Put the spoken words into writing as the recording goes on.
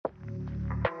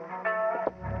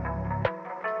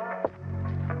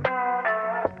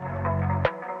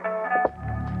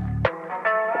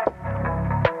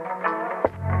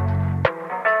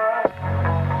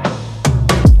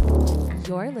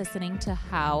You're listening to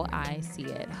How I See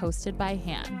It, hosted by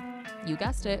Han. You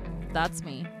guessed it, that's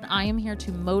me. I am here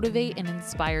to motivate and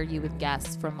inspire you with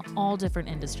guests from all different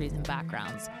industries and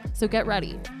backgrounds. So get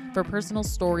ready for personal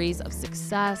stories of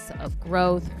success, of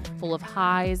growth, full of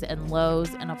highs and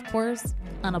lows, and of course,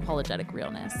 unapologetic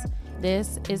realness.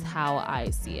 This is How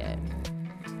I See It.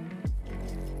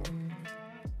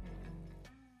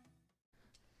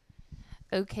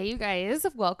 Okay, you guys,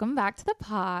 welcome back to the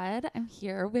pod. I'm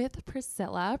here with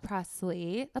Priscilla,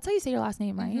 Presley. That's how you say your last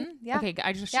name, right? Mm-hmm, yeah. Okay,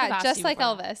 I just should have asked just you like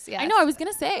before. Elvis. Yeah. I know. I was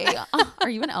gonna say, are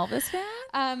you an Elvis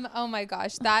fan? Oh my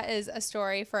gosh, that is a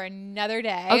story for another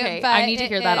day. Okay, but I need to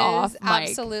hear that off mic.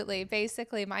 Absolutely.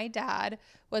 Basically, my dad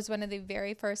was one of the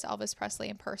very first Elvis Presley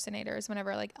impersonators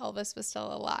whenever like Elvis was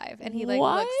still alive, and he like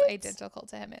looks identical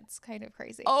to him. It's kind of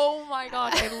crazy. Oh my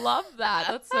gosh, I love that.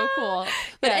 That's so cool.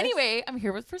 But Yes. anyway, I'm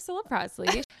here with Priscilla Presley.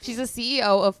 She's a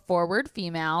CEO of Forward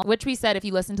Female, which we said if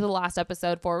you listen to the last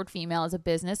episode, Forward Female is a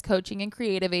business coaching and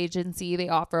creative agency. They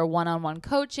offer one-on-one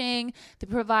coaching. They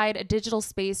provide a digital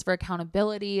space for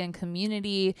accountability and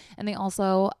community. And they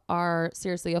also are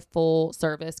seriously a full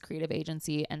service creative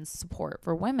agency and support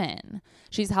for women.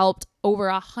 She's helped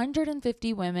over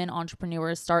 150 women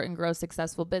entrepreneurs start and grow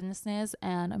successful businesses.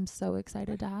 And I'm so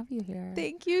excited to have you here.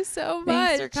 Thank you so much.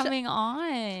 Thanks for coming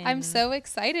on. I'm so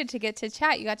excited to get to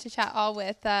chat. You got to chat all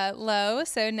with Lo,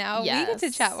 so now we get to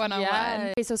chat one-on-one.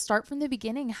 Yes. Okay, so start from the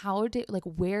beginning.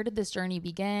 Where did this journey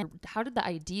begin? How did the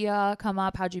idea come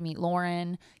up? How'd you meet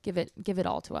Lauren? Give it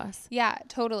all to us. Yeah,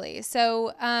 totally.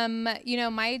 So,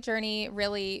 my journey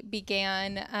really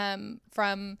began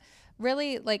from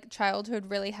really like childhood,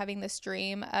 really having this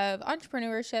dream of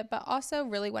entrepreneurship, but also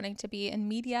really wanting to be in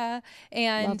media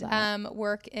and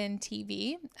work in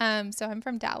TV. So I'm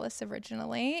from Dallas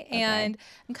originally, and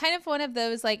I'm kind of one of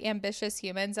those like ambitious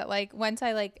humans that like once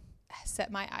I like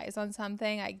set my eyes on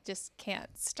something, I just can't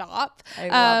stop. I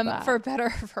love that. For better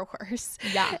or for worse.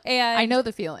 Yeah, and I know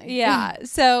the feeling. Yeah.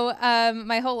 So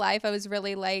my whole life I was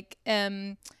really like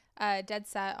dead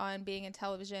set on being in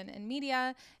television and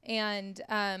media. And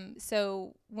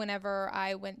so whenever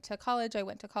I went to college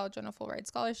on a full ride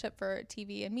scholarship for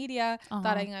TV and media.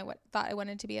 Thought I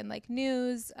wanted to be in like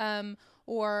news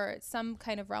or some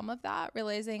kind of realm of that,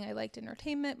 realizing I liked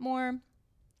entertainment more.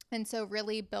 And so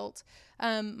really built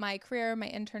my career, my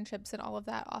internships and all of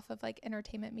that off of like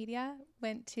entertainment media.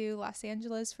 Went to Los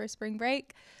Angeles for spring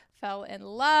break, fell in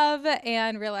love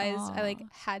and realized I like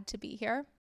had to be here.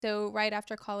 So right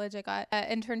after college, I got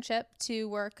an internship to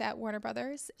work at Warner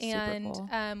Brothers, and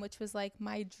cool. Which was like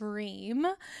my dream.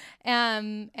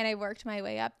 And I worked my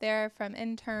way up there from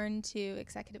intern to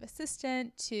executive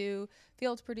assistant to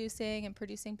field producing and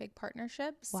producing big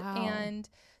partnerships. Wow. And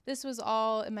this was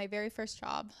all in my very first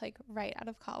job, like right out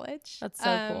of college. That's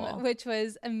so cool. Which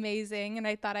was amazing. And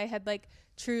I thought I had like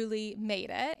truly made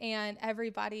it. And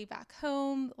everybody back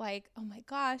home, like, oh my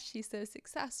gosh, she's so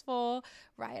successful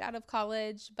right out of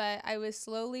college. But I was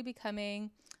slowly becoming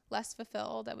less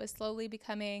fulfilled. I was slowly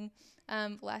becoming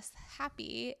less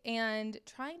happy and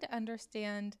trying to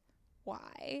understand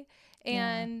why.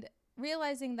 And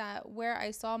realizing that where I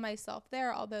saw myself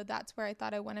there, although that's where I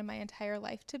thought I wanted my entire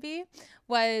life to be,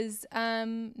 was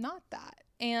not that.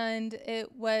 And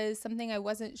it was something I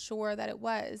wasn't sure that it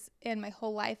was. And my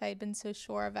whole life I had been so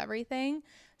sure of everything.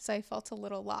 So I felt a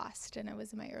little lost, and I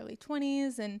was in my early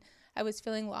 20s and I was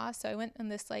feeling lost. So I went in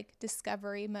this like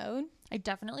discovery mode. I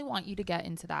definitely want you to get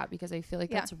into that because I feel like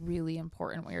that's really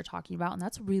important what you're talking about. And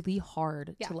that's really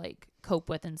hard to like cope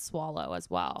with and swallow as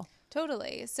well.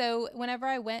 Totally. So whenever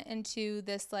I went into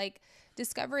this like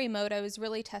discovery mode, I was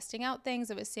really testing out things.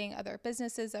 I was seeing other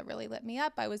businesses that really lit me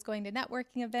up. I was going to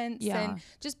networking events and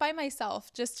just by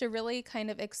myself, just to really kind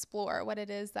of explore what it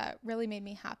is that really made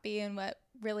me happy and what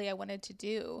really I wanted to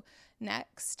do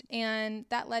next. And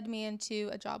that led me into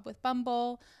a job with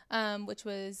Bumble, which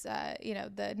was,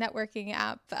 the networking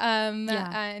app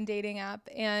and dating app.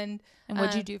 And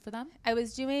what'd you do for them? I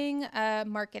was doing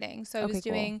marketing. So I was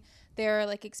doing their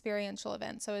like experiential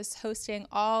events. So I was hosting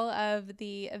all of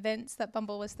the events that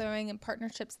Bumble was throwing and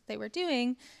partnerships that they were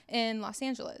doing in Los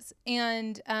Angeles,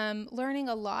 and learning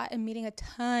a lot and meeting a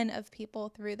ton of people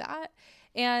through that.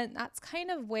 And that's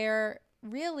kind of where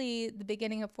really the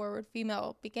beginning of Forward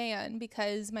Female began,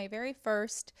 because my very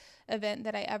first event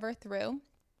that I ever threw,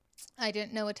 I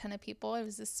didn't know a ton of people. It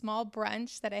was a small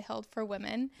brunch that I held for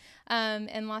women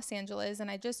in Los Angeles, and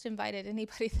I just invited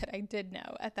anybody that I did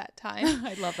know at that time.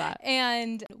 I love that.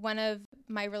 And one of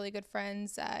my really good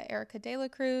friends, Erica De La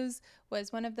Cruz,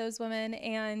 was one of those women,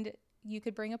 and you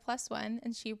could bring a plus one,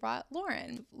 and she brought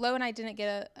Lauren. Lo and I didn't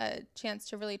get a chance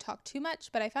to really talk too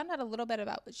much, but I found out a little bit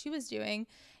about what she was doing,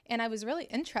 and I was really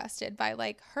interested by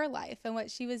like her life and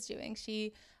what she was doing.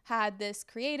 She had this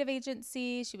creative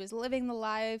agency. She was living the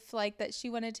life like that she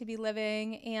wanted to be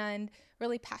living, and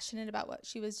really passionate about what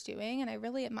she was doing, and I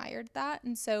really admired that.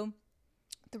 And so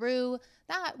through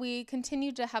that, we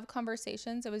continued to have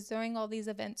conversations. I was throwing all these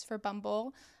events for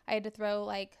Bumble. I had to throw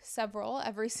like several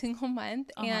every single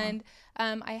month. And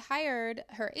I hired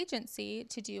her agency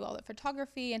to do all the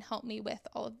photography and help me with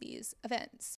all of these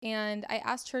events. And I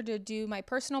asked her to do my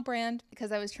personal brand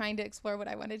because I was trying to explore what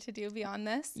I wanted to do beyond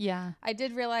this. Yeah. I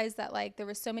did realize that like there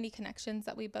were so many connections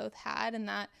that we both had, and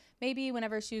that maybe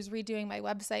whenever she was redoing my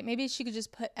website, maybe she could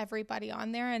just put everybody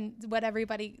on there and what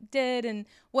everybody did and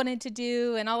wanted to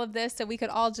do and all of this, so we could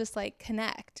all just like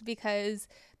connect, because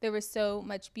there was so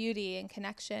much beauty and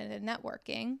connection and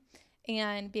networking.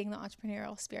 And being the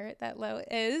entrepreneurial spirit that Lo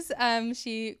is,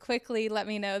 she quickly let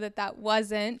me know that that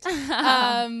wasn't,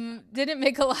 didn't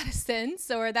make a lot of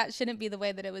sense, or that shouldn't be the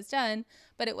way that it was done,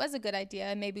 but it was a good idea,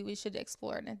 and maybe we should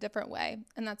explore it in a different way.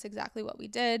 And that's exactly what we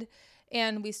did.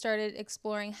 And we started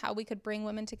exploring how we could bring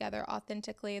women together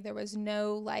authentically. There was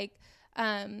no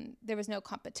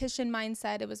competition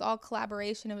mindset. It was all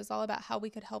collaboration. It was all about how we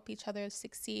could help each other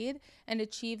succeed and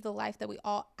achieve the life that we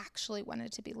all actually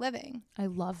wanted to be living. I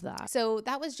love that. So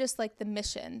that was just like the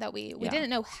mission that we didn't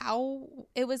know how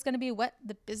it was going to be, what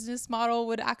the business model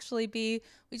would actually be.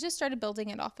 We just started building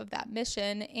it off of that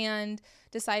mission and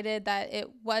decided that it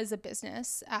was a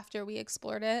business after we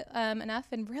explored it enough,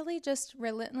 and really just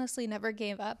relentlessly never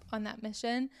gave up on that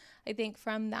mission. I think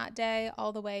from that day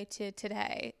all the way to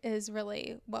today is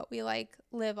really what we like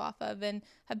live off of, and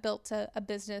have built a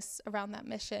business around that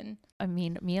mission. I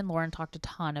mean, me and Lauren talked a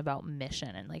ton about mission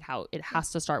and like how it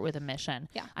has to start with a mission.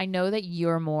 Yeah. I know that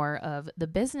you're more of the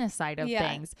business side of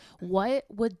things. What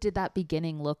did that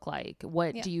beginning look like?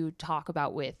 What do you talk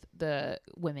about with the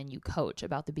women you coach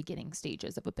about the beginning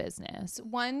stages of a business?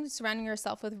 One, surrounding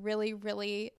yourself with really,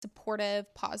 really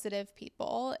supportive, positive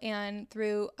people. And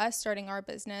through us starting our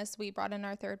business, we brought in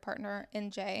our third partner,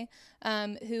 NJ,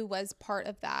 who was part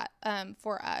of that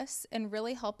for us, and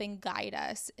really helping guide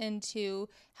us into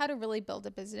how to really build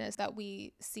a business that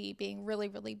we see being really,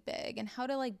 really big, and how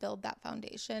to like build that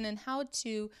foundation, and how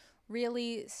to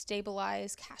really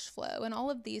stabilize cash flow, and all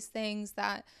of these things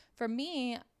that for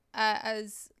me,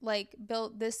 as like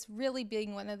built this really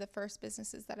being one of the first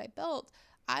businesses that I built,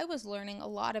 I was learning a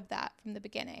lot of that from the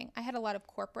beginning. I had a lot of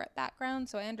corporate background,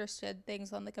 so I understood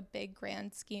things on like a big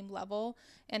grand scheme level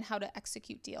and how to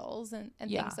execute deals and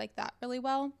things like that really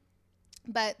well.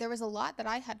 But there was a lot that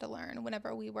I had to learn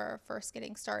whenever we were first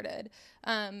getting started.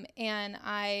 And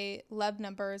I love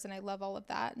numbers and I love all of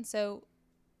that. And so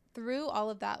through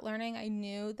all of that learning, I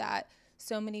knew that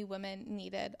so many women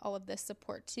needed all of this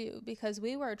support too, because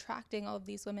we were attracting all of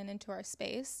these women into our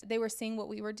space. They were seeing what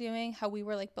we were doing, how we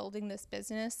were like building this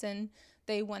business, and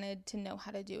they wanted to know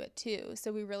how to do it too.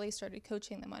 So we really started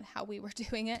coaching them on how we were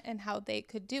doing it and how they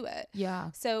could do it.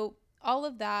 Yeah. So all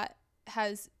of that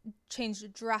has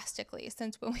changed drastically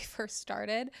since when we first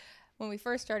started. When we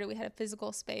first started, we had a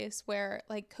physical space where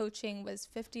like coaching was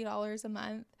 $50 a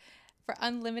month. For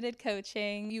unlimited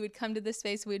coaching. You would come to this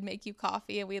space, we would make you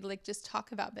coffee, and we'd like just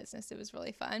talk about business. It was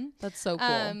really fun. That's so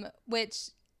cool. Which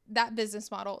that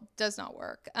business model does not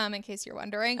work, in case you're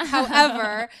wondering.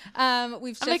 However,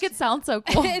 we've shifted. Make it sound so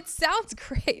cool. It sounds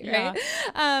great, right?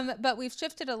 Yeah. But we've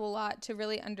shifted a lot to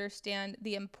really understand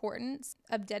the importance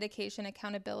of dedication,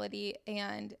 accountability,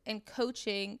 and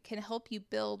coaching can help you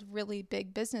build really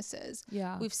big businesses.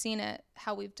 Yeah. We've seen it,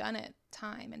 how we've done it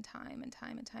time and time and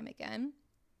time and time again.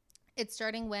 It's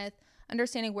starting with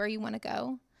understanding where you want to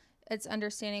go. It's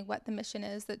understanding what the mission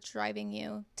is that's driving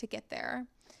you to get there.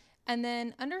 And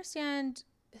then understand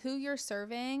who you're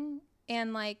serving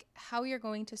and like how you're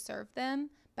going to serve them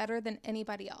better than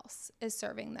anybody else is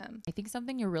serving them. I think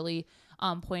something you're really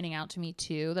pointing out to me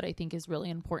too that I think is really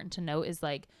important to note is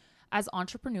like, as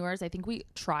entrepreneurs, I think we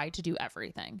try to do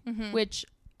everything, which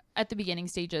at the beginning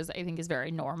stages, I think is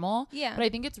very normal. Yeah. But I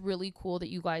think it's really cool that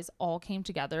you guys all came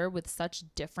together with such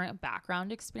different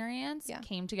background experience,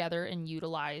 came together and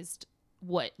utilized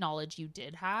what knowledge you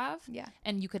did have. Yeah.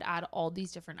 And you could add all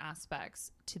these different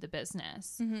aspects to the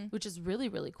business, which is really,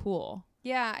 really cool.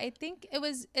 Yeah, I think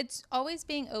it's always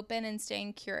being open and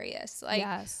staying curious.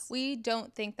 Like, we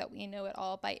don't think that we know it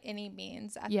all by any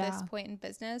means at this point in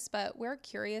business, but we're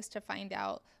curious to find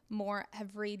out more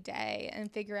every day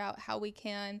and figure out how we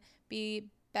can be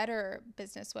better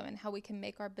business women, how we can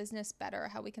make our business better,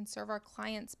 how we can serve our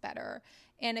clients better.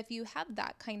 And if you have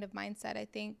that kind of mindset, I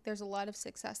think there's a lot of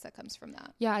success that comes from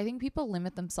that. Yeah, I think people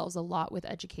limit themselves a lot with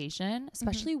education,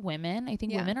 especially women. I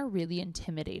think women are really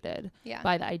intimidated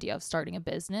by the idea of starting a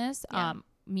business.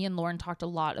 Me and Lauren talked a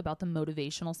lot about the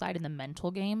motivational side and the mental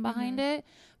game behind it,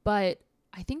 but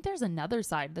I think there's another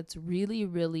side that's really,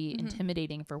 really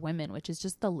intimidating for women, which is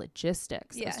just the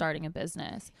logistics of starting a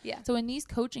business. So in these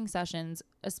coaching sessions,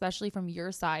 especially from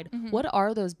your side, what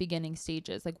are those beginning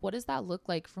stages? Like, what does that look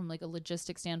like from like a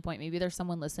logistic standpoint? Maybe there's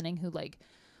someone listening who like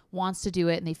wants to do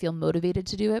it and they feel motivated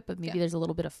to do it, but maybe there's a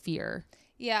little bit of fear.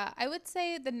 Yeah, I would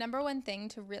say the number one thing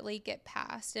to really get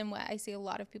past, and what I see a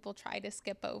lot of people try to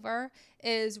skip over,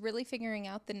 is really figuring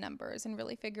out the numbers and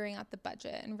really figuring out the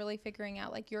budget and really figuring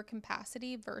out like your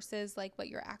capacity versus like what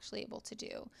you're actually able to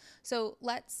do. So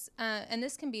let's, and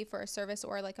this can be for a service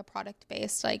or like a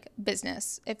product-based like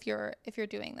business if you're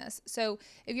doing this. So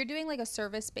if you're doing like a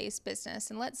service-based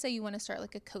business, and let's say you want to start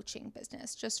like a coaching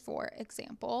business, just for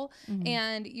example,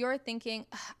 and you're thinking,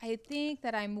 I think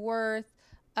that I'm worth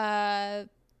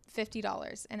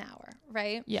 $50 an hour,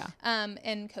 right? Yeah.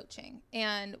 In coaching.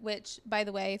 And which, by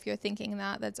the way, if you're thinking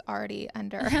that, that's already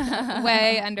under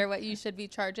way under what you should be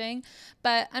charging.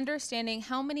 But understanding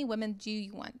how many women do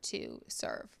you want to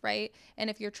serve, right? And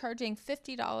if you're charging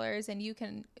 $50 and you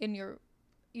can, and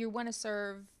you want to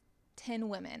serve 10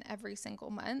 women every single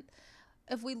month,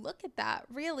 if we look at that,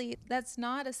 really, that's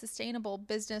not a sustainable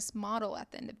business model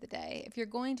at the end of the day. If you're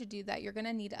going to do that, you're going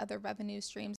to need other revenue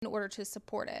streams in order to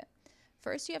support it.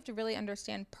 First, you have to really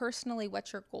understand personally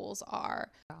what your goals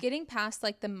are. Getting past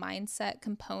like the mindset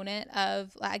component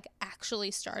of like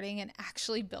actually starting and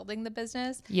actually building the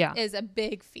business is a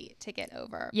big feat to get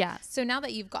over. So now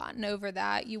that you've gotten over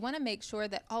that, you want to make sure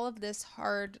that all of this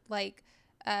hard, like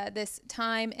this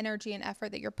time, energy, and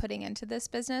effort that you're putting into this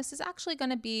business is actually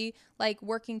going to be like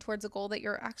working towards a goal that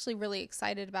you're actually really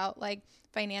excited about, like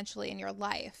financially in your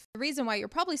life. The reason why you're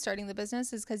probably starting the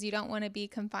business is because you don't want to be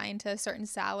confined to a certain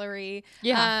salary,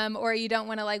 or you don't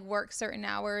want to like work certain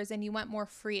hours and you want more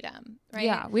freedom, right?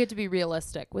 Yeah, we have to be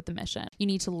realistic with the mission. You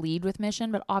need to lead with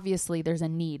mission, but obviously there's a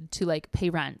need to like pay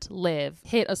rent, live,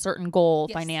 hit a certain goal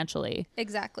financially.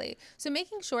 Exactly. So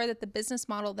making sure that the business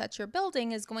model that you're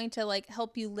building is going to like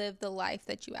help you live the life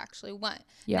that you actually want.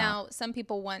 Now, some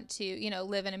people want to, you know,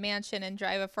 live in a mansion and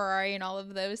drive a Ferrari and all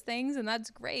of those things, and that's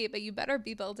great, but you better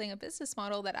be building a business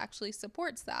model that actually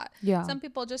supports that. Some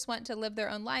people just want to live their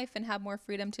own life and have more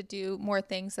freedom to do more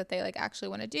things that they like actually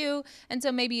want to do. And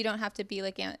so maybe you don't have to be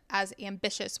like as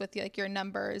ambitious with like your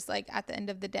numbers like at the end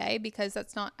of the day, because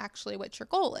that's not actually what your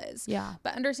goal is.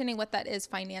 But understanding what that is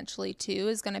financially too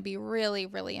is going to be really,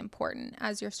 really important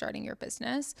as you're starting your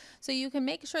business. So you can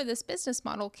make sure this business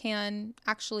model can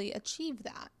actually achieve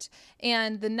that.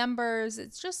 And the numbers,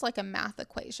 it's just like a math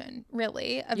equation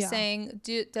really of saying,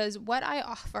 does what I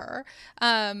offer,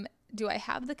 do I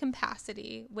have the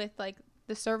capacity with like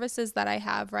the services that I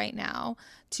have right now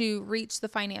to reach the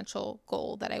financial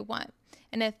goal that I want?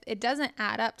 And if it doesn't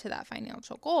add up to that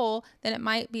financial goal, then it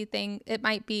might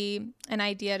be an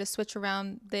idea to switch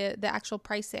around the actual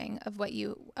pricing of what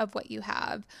you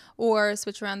have, or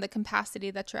switch around the capacity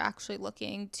that you're actually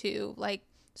looking to like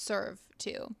serve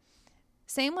to.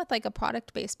 Same with like a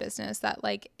product-based business, that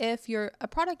like if you're a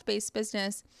product-based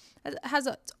business, it has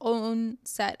its own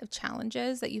set of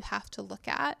challenges that you have to look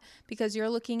at, because you're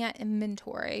looking at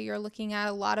inventory, you're looking at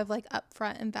a lot of like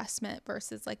upfront investment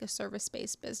versus like a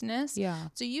service-based business.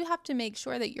 So you have to make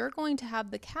sure that you're going to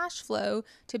have the cash flow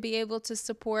to be able to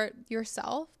support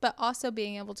yourself, but also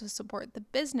being able to support the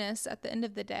business at the end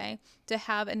of the day, to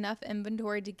have enough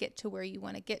inventory to get to where you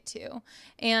want to get to.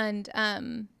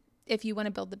 And if you want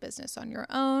to build the business on your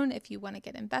own, if you want to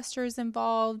get investors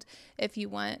involved, if you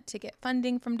want to get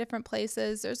funding from different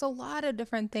places, there's a lot of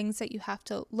different things that you have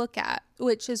to look at,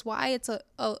 which is why it's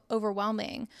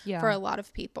overwhelming for a lot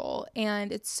of people.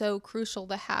 And it's so crucial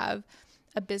to have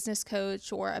a business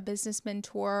coach or a business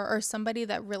mentor or somebody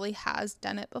that really has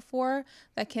done it before,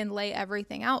 that can lay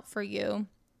everything out for you.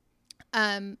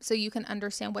 So you can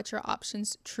understand what your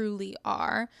options truly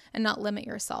are and not limit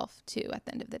yourself to at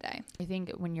the end of the day. I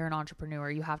think when you're an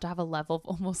entrepreneur, you have to have a level of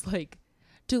almost like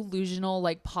delusional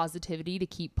like positivity to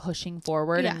keep pushing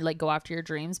forward and like go after your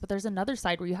dreams. But there's another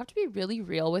side where you have to be really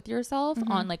real with yourself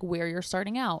on like where you're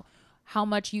starting out, how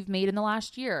much you've made in the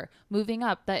last year, moving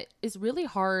up. That is really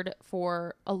hard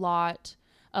for a lot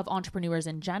of entrepreneurs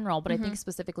in general, but I think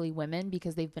specifically women,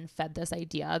 because they've been fed this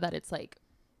idea that it's like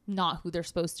not who they're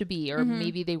supposed to be, or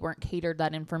maybe they weren't catered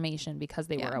that information because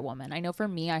they were a woman. I know for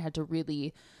me, I had to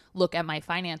really look at my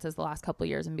finances the last couple of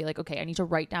years and be like, okay, I need to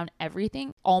write down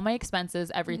everything, all my expenses,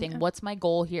 everything. What's my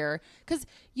goal here? Because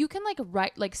you can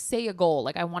say a goal,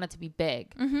 like I want it to be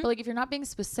big, but like if you're not being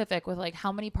specific with like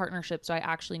how many partnerships do I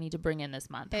actually need to bring in this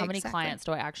month? How many clients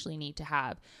do I actually need to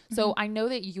have? So I know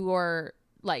that your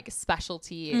like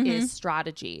specialty is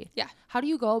strategy. Yeah. How do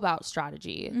you go about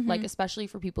strategy? Like, especially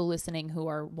for people listening who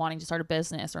are wanting to start a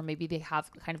business, or maybe they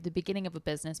have kind of the beginning of a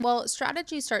business. Well,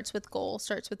 strategy starts with goal,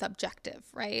 starts with objective,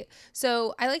 right?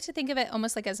 So I like to think of it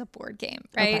almost like as a board game,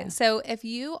 right? Okay. So if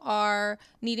you are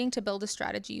needing to build a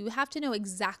strategy, you have to know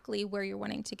exactly where you're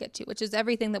wanting to get to, which is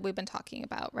everything that we've been talking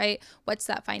about, right? What's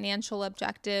that financial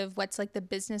objective? What's like the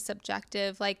business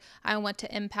objective? Like, I want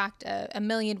to impact a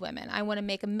million women. I want to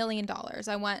make $1 million.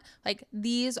 I want, like,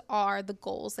 these are the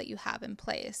goals that you have in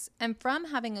place. And from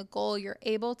having a goal, you're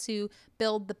able to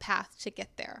build the path to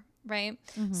get there, right?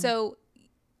 So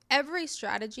every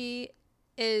strategy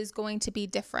is going to be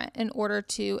different in order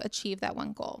to achieve that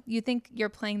one goal. You think you're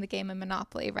playing the game of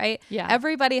Monopoly, right? Yeah.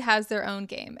 Everybody has their own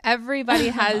game. Everybody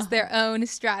has their own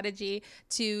strategy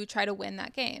to try to win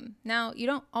that game. Now, you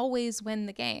don't always win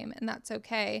the game, and that's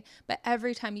okay. But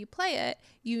every time you play it,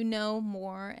 you know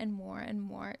more and more and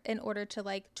more in order to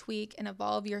like tweak and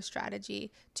evolve your strategy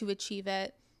to achieve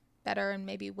it better and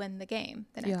maybe win the game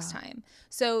the next time.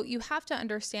 So you have to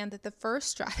understand that the first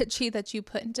strategy that you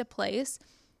put into place,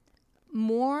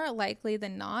 more likely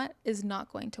than not, is not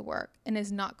going to work and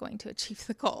is not going to achieve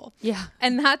the goal. Yeah.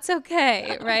 And that's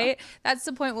okay, right? That's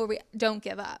the point where we don't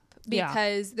give up,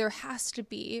 because there has to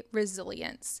be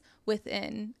resilience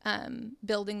within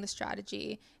building the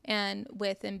strategy and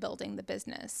within building the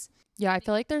business. Yeah, I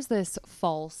feel like there's this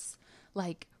false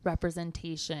like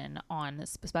representation on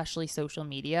especially social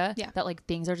media that like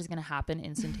things are just going to happen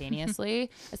instantaneously,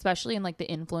 especially in like the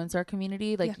influencer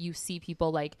community. Like you see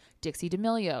people like Dixie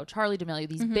D'Amelio, Charlie D'Amelio,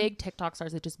 these big TikTok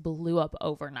stars that just blew up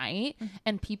overnight,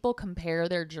 and people compare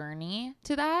their journey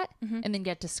to that and then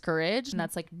get discouraged. And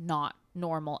that's like not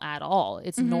normal at all.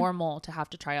 It's normal to have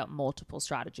to try out multiple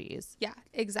strategies. Yeah,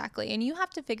 exactly. And you have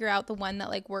to figure out the one that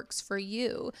like works for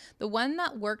you, the one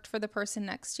that worked for the person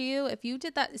next to you. If you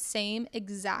did that same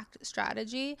exact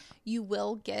strategy, you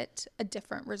will get a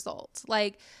different result.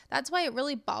 Like, that's why it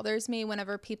really bothers me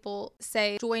whenever people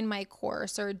say join my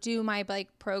course or do my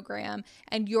like program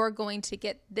and you're going to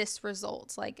get this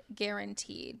result, like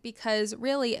guaranteed, because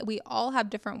really we all have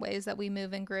different ways that we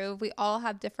move and groove. We all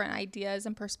have different ideas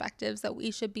and perspectives that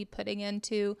we should be putting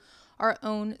into our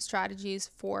own strategies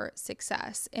for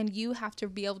success. And you have to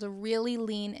be able to really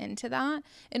lean into that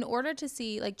in order to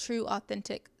see like true,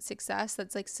 authentic success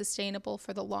that's like sustainable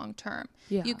for the long term.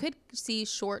 Yeah. You could see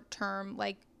short-term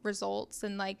like results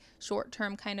and like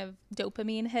short-term kind of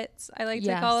dopamine hits, I like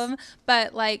to call them,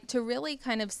 but like to really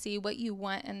kind of see what you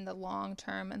want in the long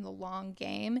term and the long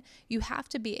game, you have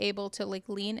to be able to like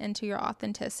lean into your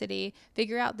authenticity,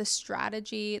 figure out the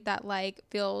strategy that like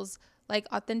feels like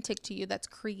authentic to you, that's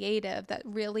creative, that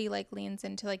really like leans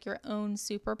into like your own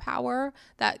superpower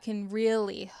that can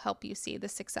really help you see the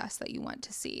success that you want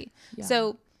to see. Yeah.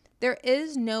 So there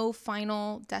is no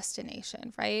final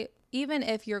destination, right? Even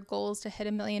if your goal is to hit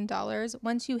 $1 million,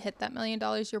 once you hit that $1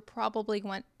 million, you're probably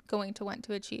going to want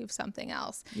to achieve something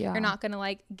else. Yeah. You're not going to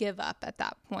like give up at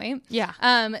that point. Yeah.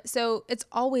 So it's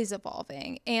always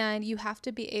evolving, and you have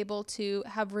to be able to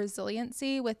have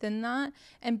resiliency within that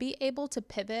and be able to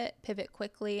pivot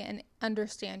quickly and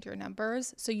understand your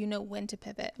numbers so you know when to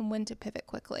pivot and when to pivot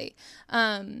quickly,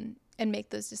 and make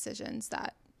those decisions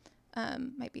that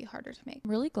might be harder to make.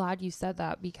 I'm really glad you said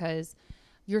that, because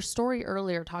your story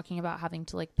earlier talking about having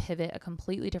to like pivot a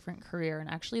completely different career and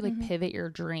actually like pivot your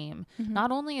dream.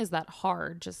 Not only is that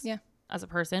hard just as a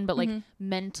person, but like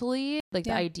mentally, like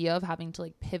the idea of having to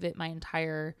like pivot my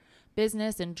entire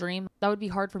business and dream, that would be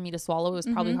hard for me to swallow. It was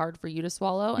probably hard for you to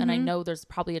swallow. And I know there's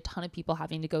probably a ton of people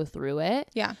having to go through it.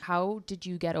 Yeah. How did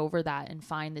you get over that and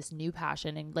find this new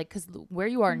passion? And like, cause where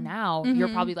you are now, you're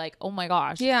probably like, oh my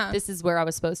gosh, this is where I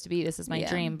was supposed to be. This is my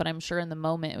dream. But I'm sure in the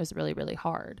moment it was really, really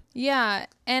hard. Yeah.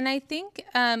 And I think,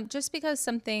 just because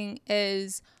something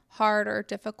is hard or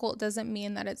difficult doesn't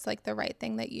mean that it's like the right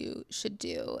thing that you should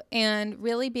do. And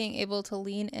really being able to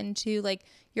lean into like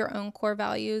your own core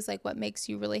values, like what makes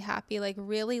you really happy, like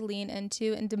really lean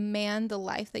into and demand the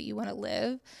life that you want to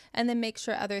live, and then make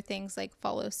sure other things like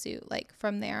follow suit like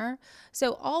from there.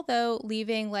 So although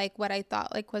leaving like what I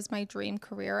thought like was my dream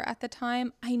career at the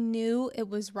time, I knew it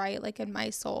was right like in my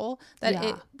soul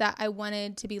that that I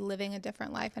wanted to be living a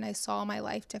different life, and I saw my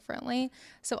life differently.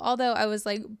 So although I was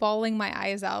like bawling my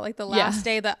eyes out about like the last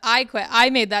day that I quit. I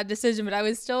made that decision, but I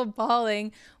was still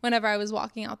bawling whenever I was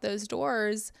walking out those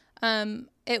doors.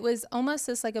 It was almost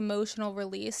this like emotional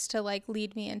release to like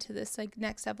lead me into this like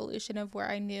next evolution of where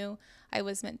I knew I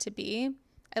was meant to be.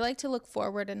 I like to look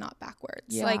forward and not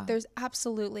backwards. Yeah. Like there's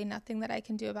absolutely nothing that I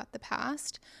can do about the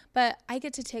past, but I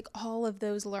get to take all of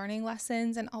those learning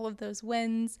lessons and all of those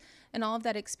wins and all of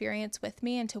that experience with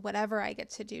me into whatever I get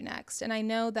to do next. And I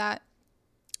know that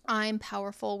I'm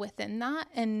powerful within that,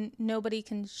 and nobody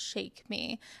can shake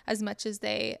me as much as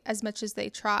they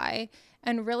try.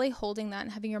 And really holding that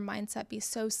and having your mindset be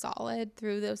so solid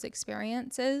through those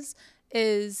experiences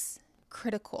is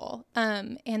critical.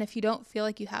 And if you don't feel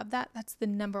like you have that, that's the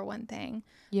number one thing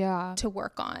to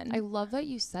work on. I love that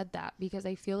you said that, because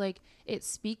I feel like it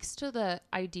speaks to the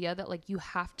idea that like you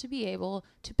have to be able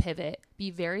to pivot, be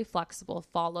very flexible,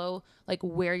 follow like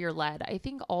where you're led. I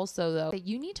think also though that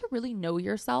you need to really know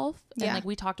yourself. And like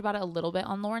we talked about it a little bit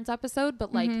on Lauren's episode,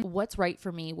 but like what's right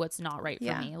for me, what's not right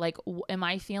for me. Like am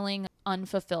I feeling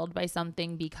unfulfilled by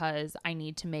something because I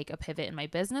need to make a pivot in my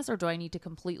business, or do I need to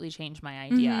completely change my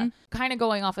idea? Kind of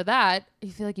going off of that, I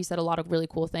feel like you said a lot of really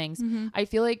cool things. I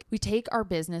feel like we take our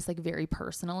business like very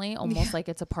personally, almost like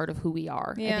it's a part of who we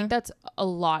are. I think that's a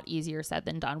lot easier said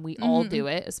than done. We all do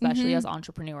it, especially as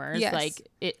entrepreneurs. Like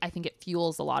I think it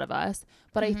fuels a lot of us,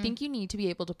 but I think you need to be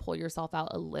able to pull yourself out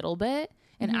a little bit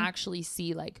and actually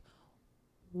see like,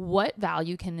 what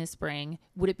value can this bring?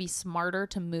 Would it be smarter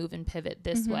to move and pivot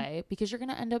this way? Because you're going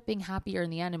to end up being happier in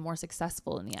the end and more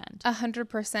successful in the end.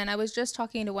 100%. I was just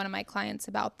talking to one of my clients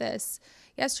about this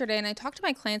yesterday, and I talk to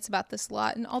my clients about this a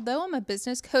lot. And although I'm a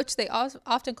business coach, they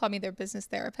often call me their business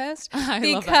therapist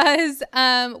because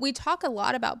we talk a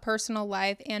lot about personal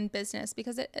life and business,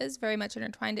 because it is very much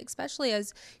intertwined, especially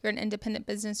as you're an independent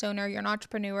business owner, you're an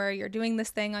entrepreneur, you're doing this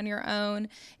thing on your own,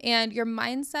 and your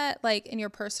mindset like in your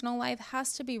personal life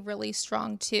has to be really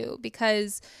strong too,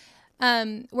 because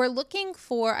we're looking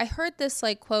for, I heard this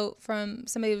like quote from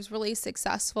somebody who was really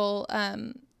successful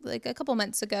like a couple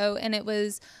months ago, and it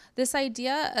was this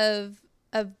idea of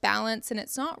balance, and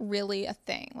it's not really a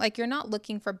thing. Like you're not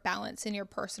looking for balance in your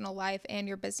personal life and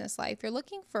your business life. You're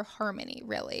looking for harmony,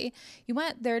 really. You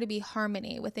want there to be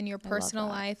harmony within your personal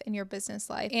life and your business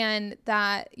life, and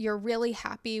that you're really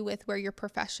happy with where your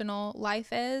professional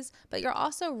life is, but you're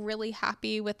also really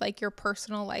happy with like your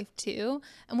personal life too.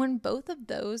 And when both of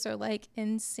those are like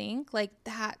in sync, like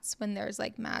that's when there's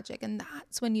like magic, and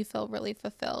that's when you feel really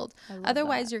fulfilled.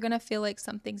 Otherwise, you're going to feel like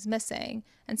something's missing.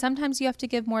 And sometimes you have to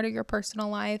give more to your personal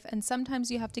life, and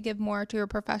sometimes you have to give more to your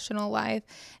professional life.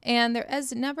 And there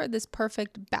is never this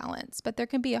perfect balance, but there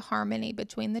can be a harmony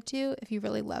between the two if you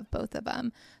really love both of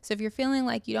them. So if you're feeling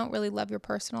like you don't really love your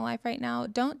personal life right now,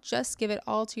 don't just give it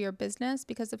all to your business,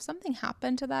 because if something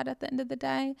happened to that at the end of the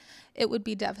day, it would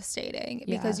be devastating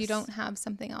because you don't have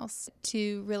something else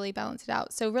to really balance it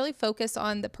out. So really focus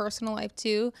on the personal life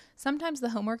too. Sometimes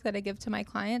the homework that I give to my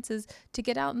clients is to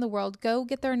get out in the world, go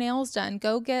get their nails done,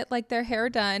 go get like their hair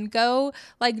done, go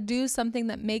like do something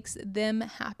that makes them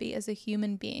happy as a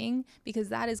human being, because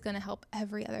that is going to help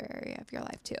every other area of your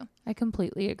life too. I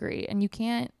completely agree. And you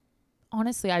can't,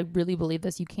 honestly, I really believe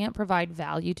this. You can't provide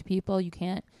value to people. You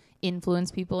can't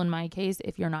influence people in my case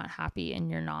if you're not happy and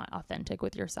you're not authentic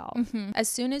with yourself. As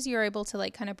soon as you're able to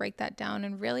like kind of break that down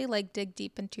and really like dig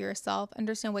deep into yourself,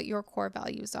 understand what your core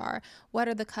values are, what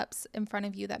are the cups in front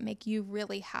of you that make you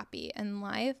really happy in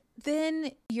life, then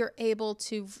you're able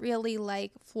to really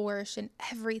like flourish in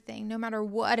everything, no matter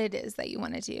what it is that you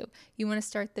want to do. You want to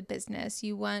start the business,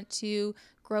 you want to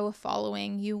grow a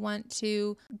following, you want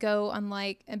to go on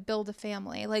like and build a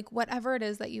family, like whatever it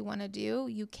is that you want to do,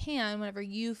 you can whenever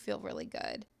you feel really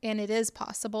good. And it is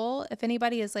possible. If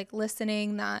anybody is like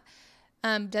listening that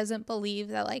doesn't believe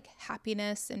that like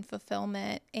happiness and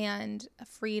fulfillment and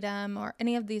freedom or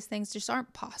any of these things just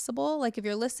aren't possible, like if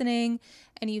you're listening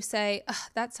and you say,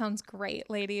 that sounds great,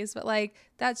 ladies, but like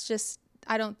that's just,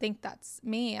 I don't think that's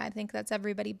me, I think that's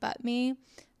everybody but me.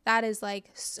 That is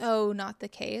like so not the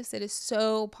case. It is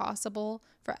so possible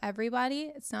for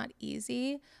everybody. It's not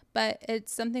easy, but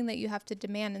it's something that you have to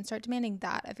demand, and start demanding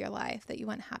that of your life, that you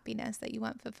want happiness, that you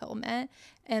want fulfillment.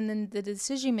 And then the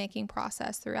decision-making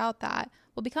process throughout that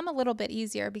will become a little bit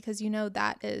easier, because you know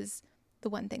that is the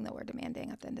one thing that we're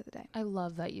demanding at the end of the day. I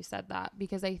love that you said that,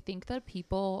 because I think that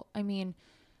people, I mean,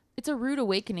 it's a rude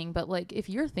awakening, but like if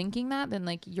you're thinking that, then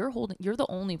like you're the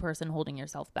only person holding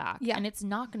yourself back. Yeah. And it's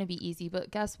not going to be easy, but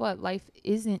guess what? Life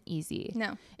isn't easy.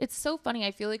 No. It's so funny.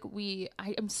 I feel like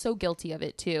I am so guilty of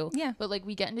it too. Yeah. But like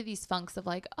we get into these funks of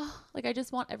like, oh, like I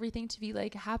just want everything to be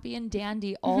like happy and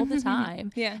dandy all the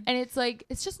time. Yeah. And it's like,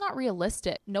 it's just not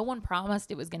realistic. No one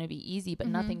promised it was going to be easy, but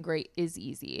nothing great is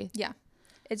easy. Yeah.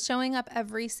 It's showing up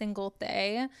every single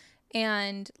day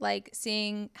and like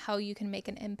seeing how you can make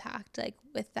an impact like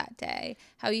with that day,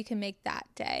 how you can make that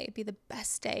day be the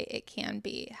best day it can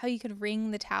be, how you could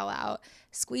wring the towel out,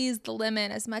 squeeze the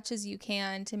lemon as much as you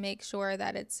can to make sure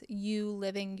that it's you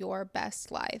living your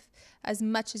best life as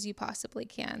much as you possibly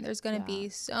can. There's going to be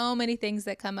so many things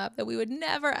that come up that we would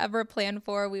never ever plan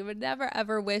for. We would never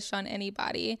ever wish on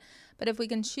anybody. But if we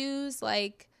can choose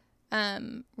like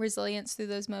resilience through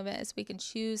those moments, we can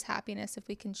choose happiness, if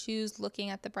we can choose looking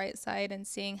at the bright side and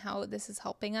seeing how this is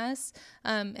helping us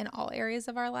in all areas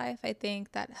of our life, I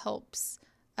think that helps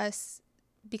us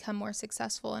become more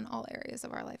successful in all areas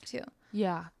of our life too.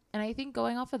 Yeah. And I think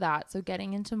going off of that, so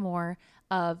getting into more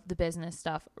of the business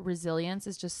stuff, resilience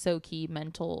is just so key.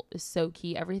 Mental is so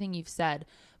key. Everything you've said.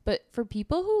 But for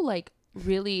people who like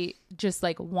really just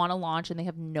like want to launch and they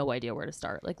have no idea where to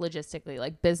start, like logistically,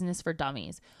 like business for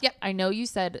dummies. Yep. I know you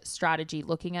said strategy,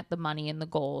 looking at the money and the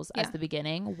goals as the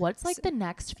beginning. What's like the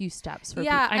next few steps for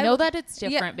people? I know that it's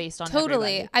different based on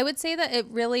everybody. I would say that it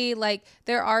really like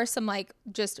there are some like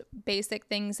just basic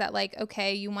things that like,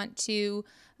 okay, you want to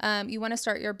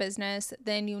start your business,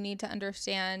 then you need to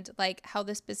understand like how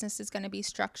this business is going to be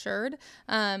structured.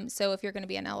 So if you're going to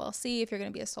be an LLC, if you're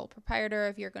going to be a sole proprietor,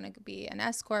 if you're going to be an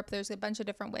S Corp, there's a bunch of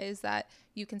different ways that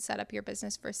you can set up your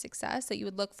business for success, that you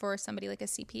would look for somebody like a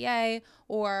CPA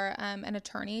or an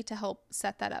attorney to help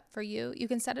set that up for you. You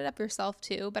can set it up yourself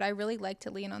too, but I really like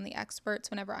to lean on the experts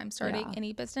whenever I'm starting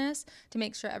any business to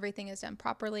make sure everything is done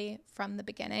properly from the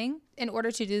beginning. In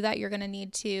order to do that, you're going to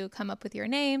need to come up with your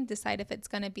name, decide if it's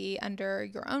going to be under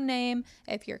your own name.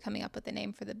 If you're coming up with a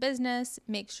name for the business,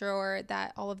 make sure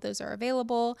that all of those are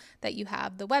available, that you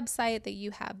have the website, that you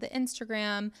have the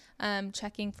Instagram,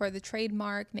 checking for the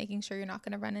trademark, making sure you're not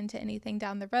going to run into anything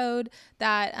down the road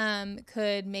that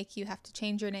could make you have to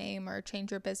change your name or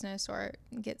change your business or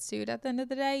get sued at the end of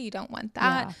the day. You don't want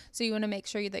that. Yeah. So you want to make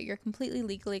sure that you're completely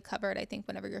legally covered, I think,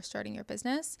 whenever you're starting your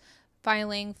business.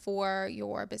 Filing for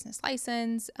your business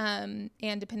license, and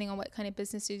depending on what kind of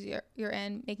businesses you're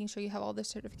in, making sure you have all the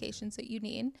certifications that you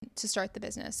need to start the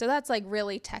business. So that's like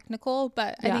really technical,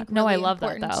 but I think really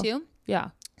important too. Yeah.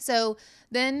 So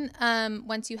then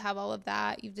once you have all of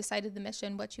that, you've decided the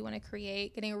mission, what you want to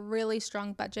create, getting a really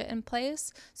strong budget in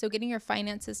place. So getting your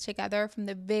finances together from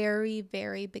the very,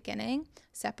 very beginning,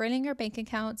 separating your bank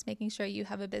accounts, making sure you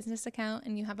have a business account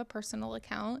and you have a personal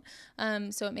account.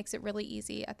 So it makes it really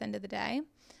easy at the end of the day.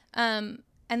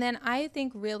 And then I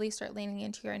think really start leaning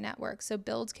into your network. So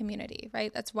build community,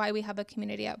 right? That's why we have a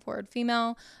community at Forward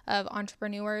Female of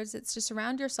entrepreneurs. It's to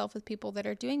surround yourself with people that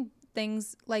are doing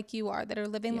things like you are, that are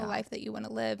living the life that you want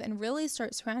to live, and really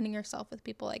start surrounding yourself with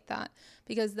people like that,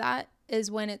 because that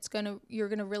is when you're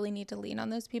going to really need to lean on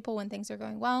those people when things are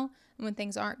going well and when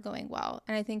things aren't going well.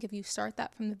 And I think if you start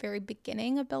that from the very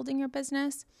beginning of building your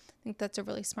business, I think that's a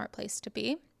really smart place to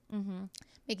be. Mm-hmm.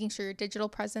 Making sure your digital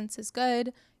presence is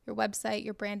good, your website,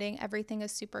 your branding, everything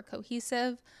is super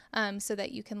cohesive, so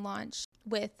that you can launch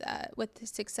with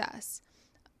success.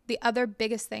 The other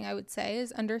biggest thing I would say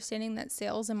is understanding that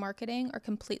sales and marketing are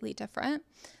completely different,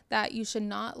 that you should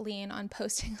not lean on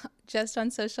posting just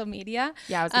on social media.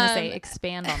 Yeah, I was going to say,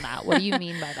 expand on that. What do you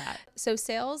mean by that? So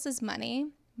sales is money,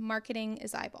 marketing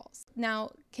is eyeballs.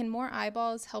 Now, can more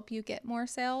eyeballs help you get more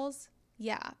sales?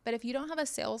 Yeah, but if you don't have a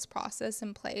sales process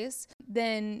in place,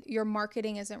 then your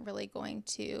marketing isn't really going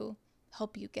to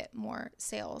help you get more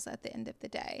sales at the end of the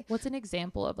day. What's an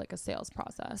example of like a sales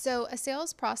process? So a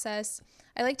sales process,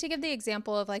 I like to give the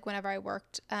example of like whenever I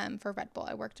worked for Red Bull.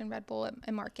 I worked in Red Bull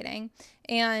in marketing,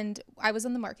 and I was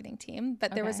on the marketing team,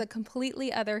 but there was a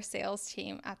completely other sales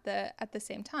team at the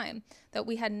same time that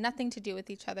we had nothing to do with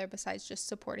each other besides just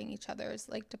supporting each other's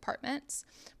like departments.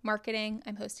 Marketing,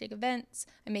 I'm hosting events.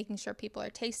 I'm making sure people are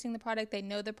tasting the product. They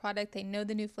know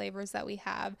the new flavors that we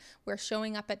have. We're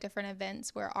showing up at different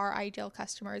events where our ideal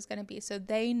customer is going to be. So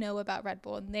they know about Red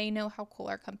Bull and they know how cool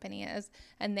our company is,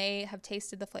 and they have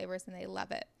tasted the flavors and they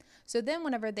love it. So then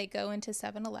whenever they go into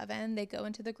 7-Eleven, they go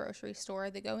into the grocery store,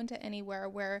 they go into anywhere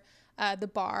where the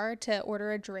bar to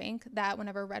order a drink, that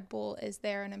whenever Red Bull is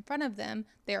there and in front of them,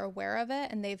 they're aware of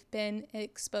it and they've been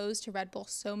exposed to Red Bull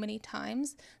so many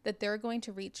times that they're going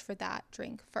to reach for that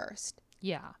drink first.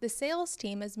 Yeah. The sales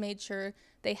team has made sure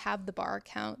they have the bar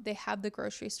account, they have the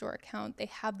grocery store account, they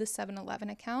have the 7-Eleven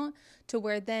account, to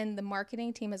where then the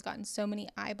marketing team has gotten so many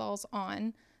eyeballs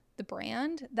on the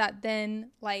brand that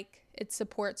then like it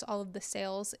supports all of the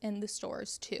sales in the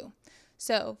stores too.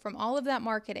 So from all of that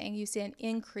marketing, you see an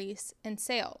increase in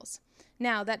sales.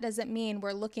 Now, that doesn't mean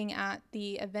we're looking at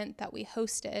the event that we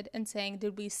hosted and saying,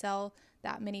 did we sell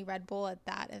that many Red Bull at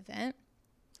that event?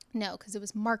 No, because it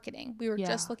was marketing. We were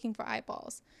just looking for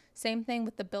eyeballs. Same thing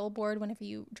with the billboard whenever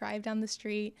you drive down the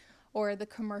street, or the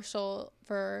commercial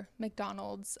for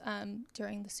McDonald's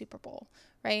during the Super Bowl,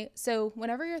 right? So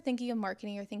whenever you're thinking of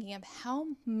marketing, you're thinking of how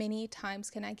many times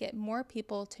can I get more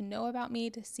people to know about me,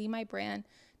 to see my brand,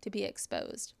 to be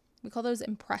exposed. We call those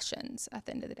impressions at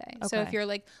the end of the day. Okay. So if you're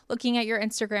like looking at your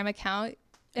Instagram account,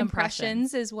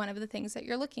 impressions is one of the things that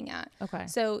you're looking at. Okay.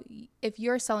 So if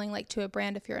you're selling like to a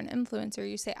brand, if you're an influencer,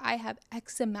 you say, I have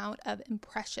X amount of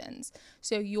impressions.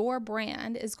 So your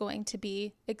brand is going to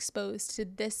be exposed to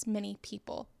this many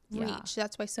people. Reach.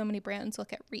 That's why so many brands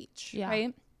look at reach,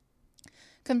 right?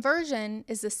 Conversion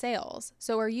is the sales.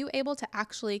 So are you able to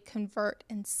actually convert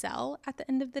and sell at the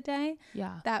end of the day?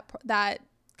 Yeah. That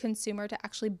consumer to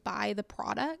actually buy the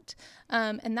product,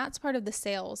 and that's part of the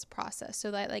sales process.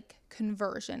 So that like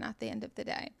conversion at the end of the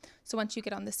day. So once you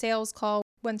get on the sales call,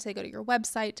 once they go to your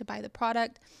website to buy the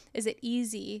product, is it an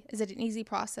easy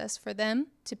process for them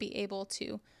to be able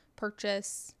to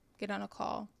purchase, get on a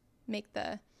call, make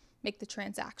the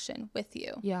transaction with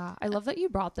you? Yeah. I love that you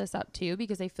brought this up too,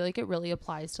 because I feel like it really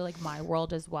applies to like my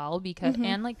world as well, because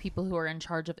and like people who are in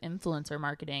charge of influencer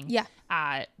marketing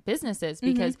at businesses,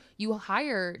 because you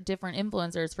hire different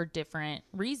influencers for different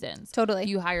reasons. Totally.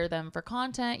 You hire them for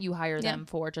content, you hire them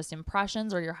for just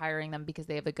impressions, or you're hiring them because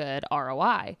they have a good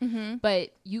ROI.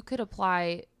 But you could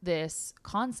apply this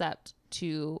concept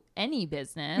to any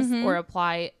business or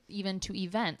apply even to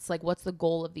events. Like, what's the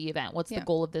goal of the event? What's the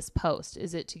goal of this post?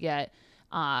 Is it to get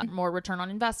more return on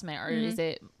investment, or is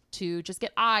it to just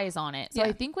get eyes on it? So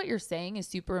I think what you're saying is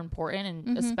super important,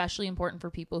 and especially important for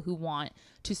people who want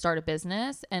to start a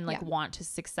business and like want to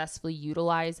successfully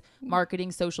utilize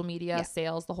marketing, social media,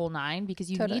 sales, the whole nine,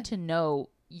 because you need to know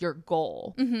your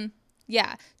goal.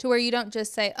 Yeah, to where you don't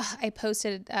just say, I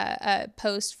posted a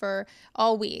post for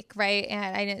all week, right?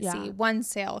 And I didn't see one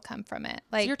sale come from it.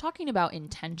 Like, so you're talking about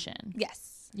intention.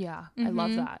 Yes. Yeah, I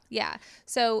love that. Yeah.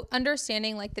 So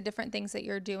understanding like the different things that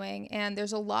you're doing, and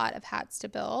there's a lot of hats to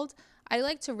build. I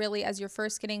like to really, as you're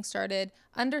first getting started,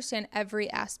 understand every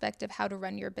aspect of how to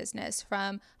run your business,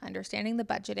 from understanding the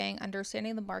budgeting,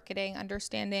 understanding the marketing,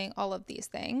 understanding all of these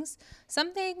things.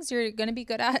 Some things you're going to be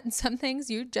good at, and some things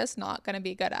you're just not going to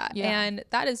be good at. And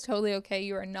that is totally okay.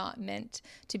 You are not meant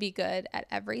to be good at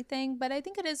everything, but I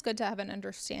think it is good to have an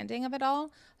understanding of it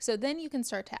all. So then you can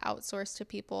start to outsource to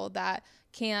people that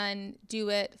can do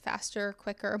it faster,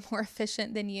 quicker, more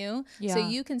efficient than you. So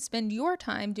you can spend your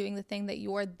time doing the thing that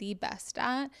you're the best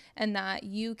at, and that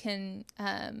you can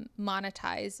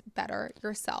monetize better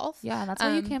yourself. Yeah, that's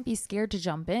why you can't be scared to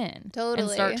jump in. Totally.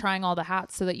 And start trying all the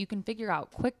hats, so that you can figure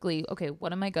out quickly, okay,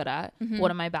 what am I good at?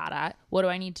 What am I bad at? What do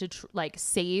I need to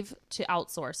save to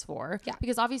outsource for? Yeah.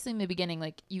 Because obviously in the beginning,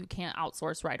 like, you can't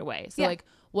outsource right away. So like,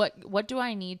 what do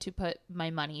I need to put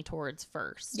my money towards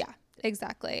first? Yeah.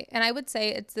 Exactly. And I would say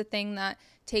it's the thing that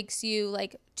takes you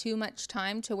like too much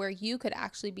time, to where you could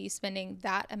actually be spending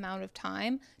that amount of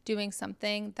time doing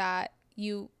something that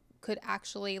you could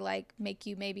actually like make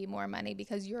you maybe more money,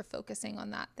 because you're focusing on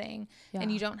that thing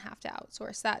and you don't have to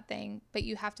outsource that thing, but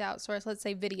you have to outsource, let's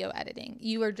say, video editing.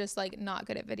 You are just like not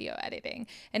good at video editing,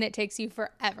 and it takes you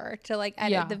forever to like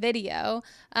edit the video,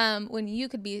 when you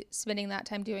could be spending that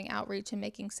time doing outreach and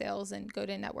making sales and go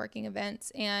to networking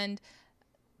events. And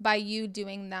by you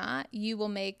doing that, you will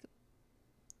make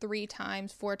 3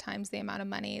 times, 4 times the amount of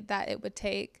money that it would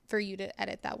take for you to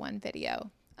edit that one video.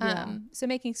 So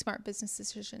making smart business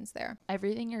decisions there.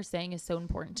 Everything you're saying is so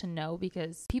important to know,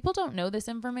 because people don't know this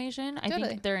information. I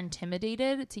think they're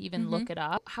intimidated to even look it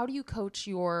up. How do you coach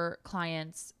your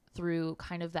clients through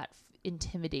kind of that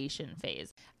intimidation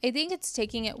phase? I think it's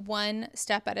taking it one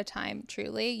step at a time.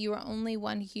 Truly, you are only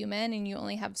one human, and you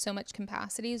only have so much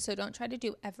capacity. So don't try to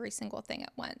do every single thing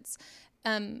at once.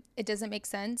 It doesn't make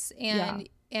sense.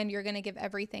 And you're going to give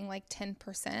everything like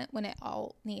 10% when it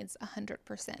all needs 100%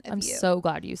 of you. I'm so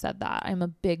glad you said that. I'm a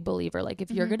big believer. Like,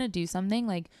 if you're going to do something,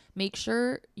 like, make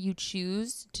sure you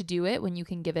choose to do it when you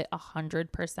can give it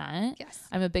 100%. Yes.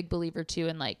 I'm a big believer too.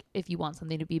 And like, if you want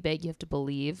something to be big, you have to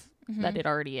believe that it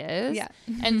already is. Yeah.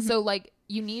 And so like,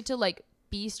 you need to like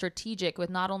be strategic with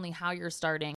not only how you're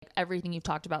starting, everything you've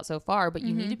talked about so far, but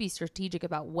you need to be strategic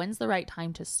about when's the right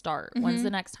time to start. When's the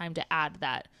next time to add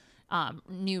that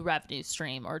new revenue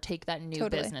stream or take that new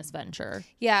business venture?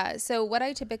 Yeah. So what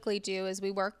I typically do is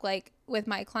we work like with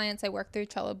my clients, I work through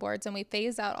Trello boards and we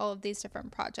phase out all of these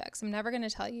different projects. I'm never going to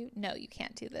tell you, no, you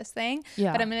can't do this thing,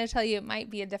 but I'm going to tell you it might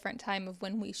be a different time of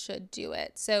when we should do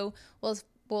it. So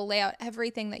we'll lay out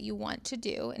everything that you want to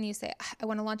do. And you say, I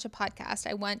want to launch a podcast.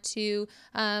 I want to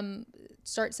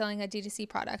start selling a D2C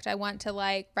product. I want to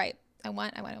I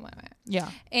want. Yeah.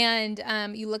 And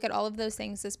you look at all of those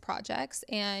things as projects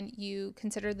and you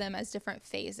consider them as different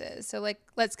phases. So like,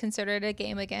 let's consider it a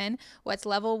game again. What's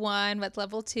level 1? What's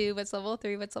level 2? What's level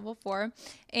 3? What's level 4?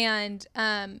 And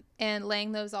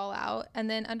laying those all out and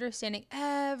then understanding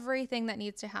everything that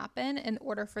needs to happen in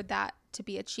order for that to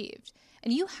be achieved.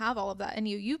 And you have all of that in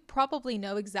you. You probably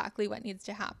know exactly what needs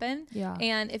to happen. Yeah.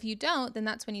 And if you don't, then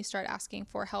that's when you start asking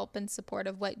for help and support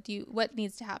of what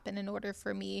needs to happen in order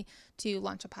for me to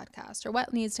launch a podcast, or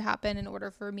what needs to happen in order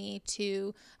for me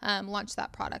to launch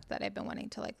that product that I've been wanting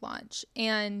to launch.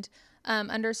 And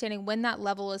understanding when that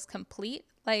level is complete,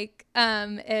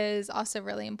 is also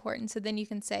really important. So then you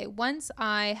can say, once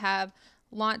I have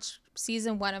launched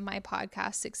season 1 of my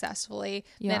podcast successfully,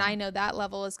 then I know that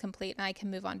level is complete and I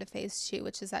can move on to phase 2,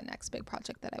 which is that next big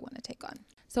project that I want to take on.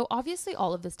 So obviously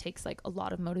all of this takes a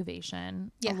lot of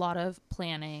motivation, a lot of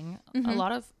planning, a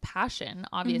lot of passion.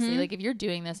 Obviously, if you're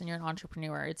doing this and you're an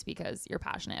entrepreneur, it's because you're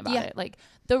passionate about it.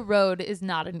 The road is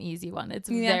not an easy one. It's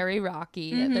very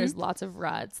rocky. There's lots of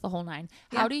ruts, the whole 9.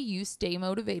 How do you stay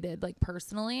motivated,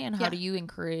 personally, and how do you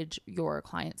encourage your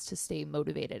clients to stay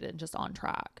motivated and just on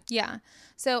track? Yeah.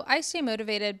 So I stay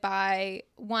motivated by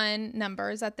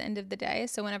numbers at the end of the day.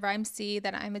 So whenever I see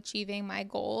that I'm achieving my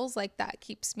goals, that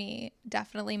keeps me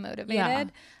definitely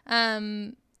motivated.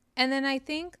 And then I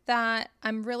think that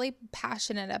I'm really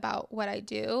passionate about what I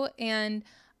do, and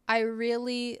I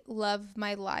really love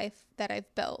my life that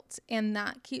I've built, and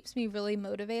that keeps me really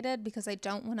motivated because I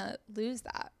don't want to lose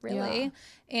that, really.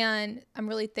 And I'm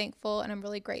really thankful and I'm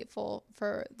really grateful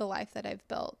for the life that I've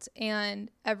built,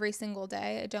 and every single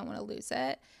day I don't want to lose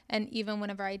it. And even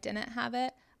whenever I didn't have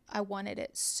it, I wanted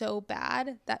it so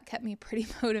bad. That kept me pretty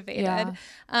motivated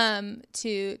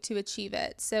to achieve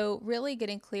it. So really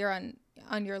getting clear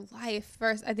on your life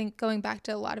first, I think going back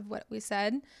to a lot of what we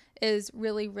said, is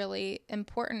really, really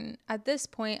important. At this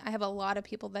point, I have a lot of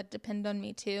people that depend on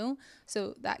me too.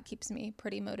 So that keeps me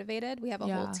pretty motivated. We have a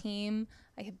whole team.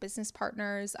 I have business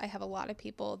partners. I have a lot of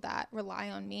people that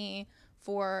rely on me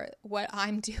for what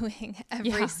I'm doing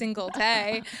every single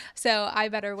day. So I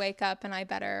better wake up and I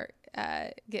better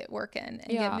get working and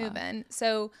get moving.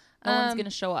 So no one's going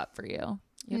to show up for you.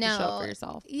 You have to show up for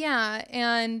yourself. Yeah.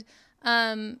 And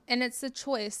it's a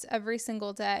choice every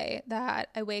single day that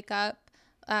I wake up.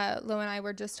 Lo and I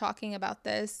were just talking about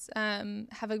this,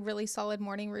 have a really solid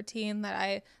morning routine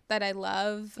that I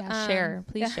love. Yeah,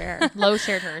 please share. Lo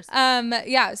shared hers.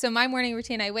 So my morning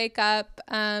routine, I wake up,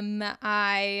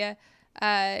 I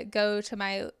go to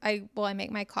I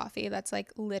make my coffee. That's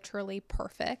literally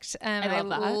perfect. I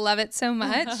love it so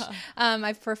much.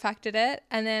 I've perfected it.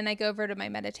 And then I go over to my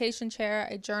meditation chair.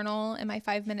 I journal in my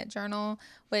 5-minute journal,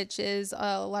 which is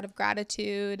a lot of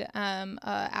gratitude,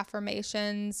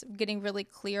 affirmations, getting really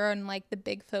clear on the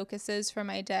big focuses for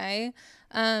my day.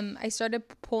 I started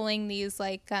pulling these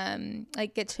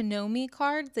get to know me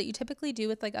cards that you typically do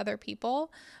with other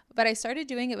people, but I started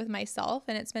doing it with myself,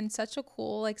 and it's been such a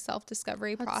cool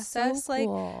self-discovery process so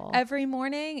cool. Every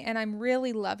morning, and I'm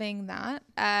really loving that.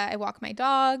 I walk my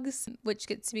dogs, which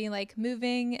gets me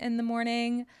moving in the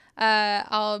morning.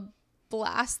 I'll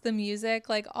blast the music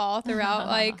all throughout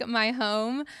my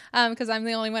home because I'm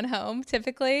the only one home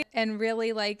typically, and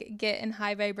really get in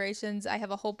high vibrations. I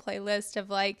have a whole playlist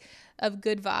of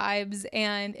good vibes,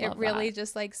 and it really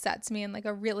just sets me in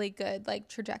a really good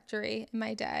trajectory in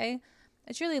my day. I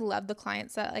just really love the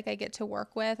clients that I get to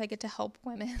work with. I get to help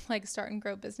women start and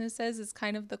grow businesses. It's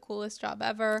kind of the coolest job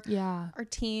ever. Yeah. Our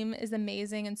team is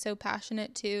amazing and so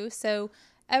passionate too. So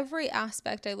every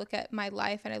aspect, I look at my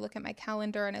life and I look at my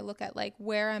calendar and I look at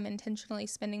where I'm intentionally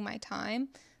spending my time.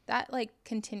 That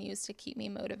continues to keep me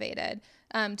motivated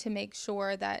to make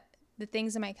sure that the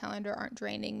things in my calendar aren't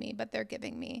draining me, but they're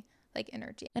giving me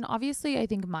energy. And obviously, I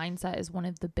think mindset is one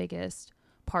of the biggest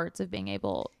parts of being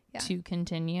able to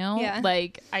continue.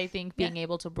 I think being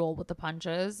able to roll with the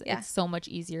punches, it's so much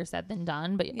easier said than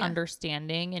done, but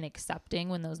understanding and accepting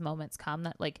when those moments come,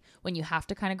 that when you have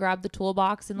to kind of grab the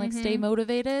toolbox and stay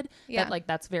motivated,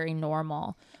 that's very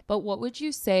normal. But what would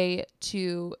you say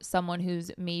to someone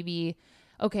who's maybe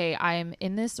okay, I'm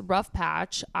in this rough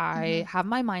patch. I have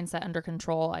my mindset under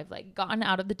control. I've like gotten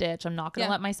out of the ditch. I'm not going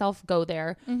to let myself go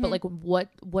there. But like,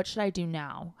 what should I do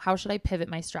now? How should I pivot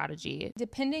my strategy?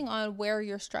 Depending on where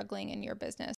you're struggling in your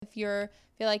business, if you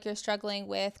feel like you're struggling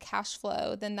with cash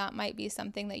flow, then that might be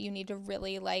something that you need to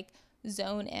really like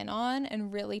zone in on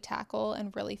and really tackle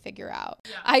and really figure out.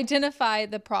 Identify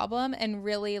the problem and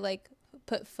really like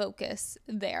put focus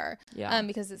there,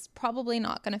 because it's probably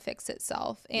not going to fix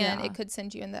itself, and it could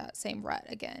send you in that same rut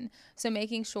again. So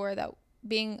making sure that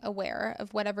being aware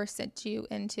of whatever sent you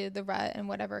into the rut and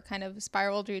whatever kind of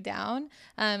spiraled you down,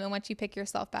 and once you pick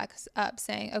yourself back up,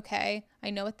 saying, okay, I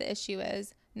know what the issue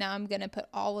is. Now I'm going to put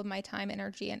all of my time,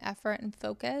 energy, and effort and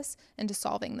focus into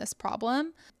solving this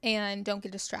problem, and don't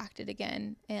get distracted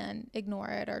again and ignore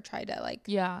it or try to like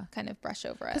kind of brush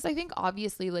over it. Because I think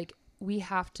obviously like we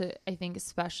have to, I think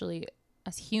especially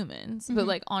as humans, but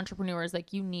like entrepreneurs,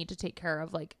 like you need to take care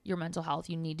of like your mental health.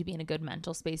 You need to be in a good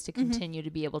mental space to continue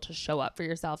to be able to show up for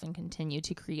yourself and continue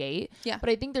to create. But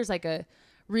I think there's like a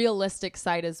realistic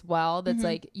side as well that's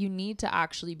like you need to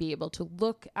actually be able to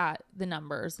look at the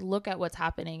numbers, look at what's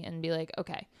happening, and be like,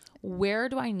 okay, where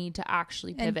do I need to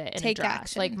actually pivot and take address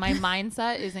action. Like my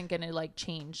mindset isn't going to like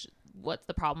change what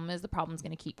the problem is. The problem's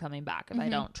going to keep coming back if I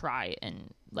don't try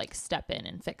and like step in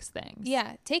and fix things.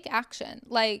 Take action.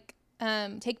 Like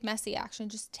take messy action.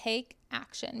 Just take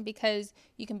action, because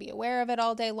you can be aware of it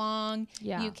all day long.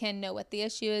 You can know what the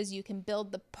issue is. You can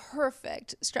build the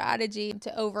perfect strategy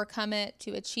to overcome it,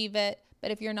 to achieve it.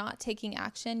 But if you're not taking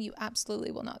action, you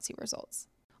absolutely will not see results.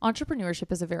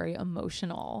 Entrepreneurship is a very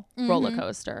emotional roller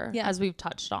coaster, as we've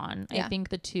touched on. I think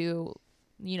the two,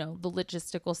 you know, the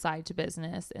logistical side to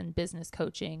business and business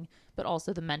coaching, but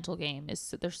also the mental game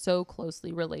they're so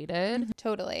closely related.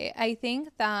 Totally. I think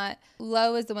that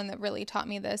Lo is the one that really taught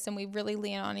me this, and we really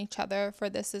lean on each other for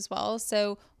this as well.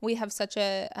 So we have such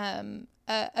a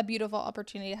beautiful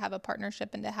opportunity to have a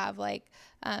partnership and to have like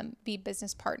be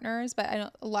business partners. But I know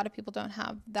a lot of people don't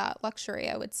have that luxury,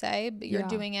 I would say, but you're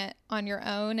doing it on your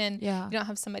own, and you don't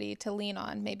have somebody to lean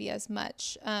on maybe as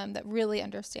much that really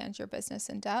understands your business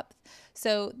in depth.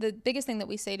 So the biggest thing that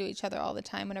we say to each other all the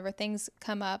time whenever things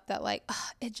come up that like,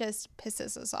 it just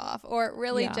pisses us off, or it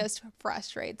really just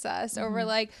frustrates us, or we're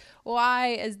like, why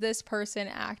is this person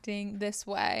acting this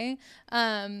way?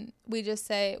 We just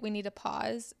say we need to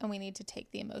pause and we need to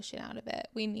take the emotion out of it.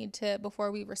 We need to,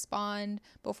 before we respond,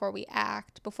 before we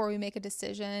act, before we make a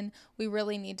decision, we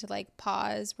really need to like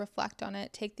pause, reflect on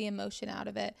it, take the emotion out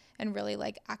of it, and really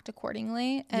like act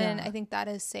accordingly. And I think that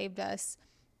has saved us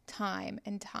time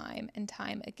and time and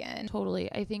time again.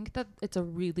 Totally. I think that it's a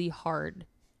really hard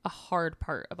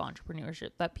part of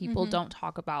entrepreneurship that people don't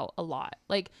talk about a lot.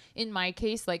 Like in my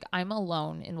case, like I'm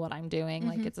alone in what I'm doing.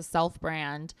 Like it's a self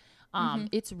brand.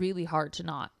 It's really hard to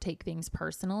not take things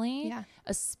personally,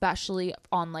 especially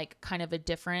on like kind of a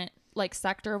different like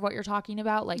sector of what you're talking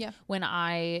about. Like when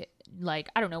I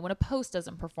don't know, when a post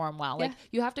doesn't perform well, like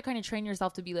you have to kind of train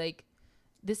yourself to be like,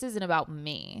 this isn't about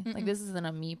me. Like this isn't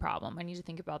a me problem. I need to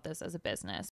think about this as a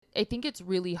business. I think it's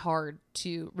really hard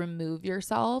to remove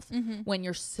yourself when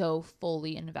you're so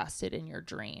fully invested in your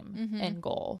dream and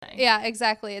goal. Yeah,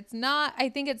 exactly. It's not, I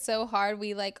think it's so hard.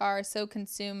 We like are so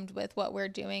consumed with what we're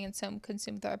doing and so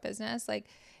consumed with our business. Like,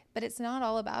 but it's not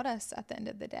all about us at the end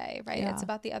of the day, right? It's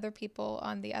about the other people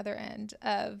on the other end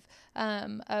of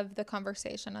the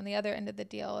conversation, on the other end of the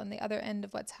deal, and the other end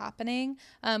of what's happening.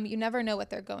 You never know what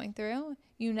they're going through.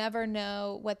 You never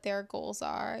know what their goals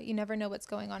are. You never know what's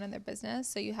going on in their business.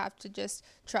 So you have to just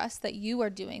trust that you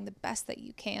are doing the best that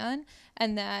you can,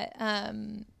 and that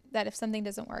that if something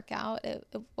doesn't work out, it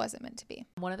wasn't meant to be.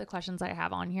 One of the questions I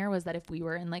have on here was that if we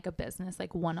were in like a business,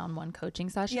 like one-on-one coaching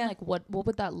session, like what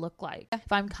would that look like?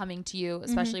 If I'm coming to you,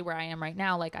 especially where I am right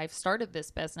now, like I've started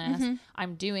this business,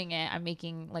 I'm doing it, I'm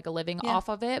making like a living off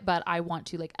of it, but I want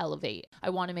to like elevate.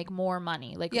 I want to make more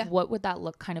money. Like what would that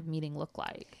meeting look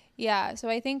like? Yeah. So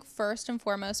I think first and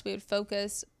foremost, we would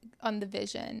focus on the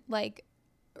vision, like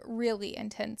really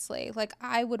intensely. Like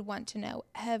I would want to know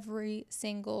every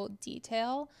single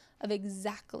detail of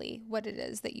exactly what it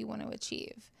is that you want to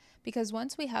achieve. Because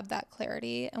once we have that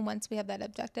clarity and once we have that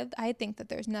objective, I think that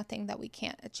there's nothing that we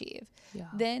can't achieve.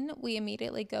 Then we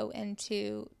immediately go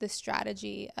into the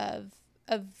strategy of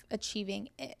achieving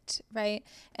it, right?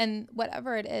 And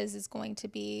whatever it is going to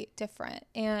be different.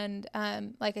 And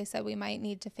like I said, we might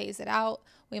need to phase it out.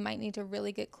 We might need to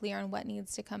really get clear on what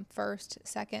needs to come first,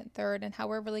 second, third, and how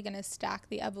we're really going to stack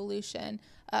the evolution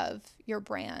of your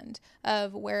brand,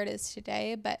 of where it is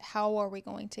today, but how are we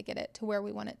going to get it to where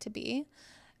we want it to be?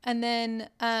 And then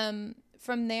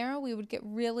from there, we would get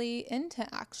really into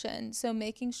action. So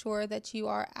making sure that you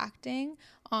are acting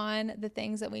on the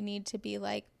things that we need to be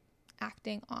like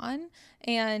acting on,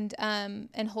 and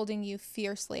holding you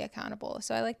fiercely accountable.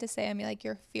 So I like to say I'm like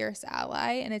your fierce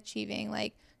ally in achieving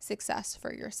like success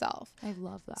for yourself. I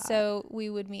love that. So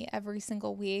we would meet every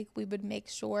single week. We would make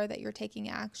sure that you're taking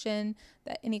action,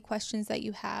 that any questions that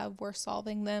you have, we're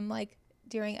solving them like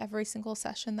during every single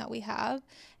session that we have,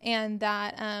 and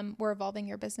that we're evolving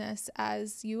your business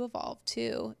as you evolve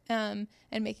too, and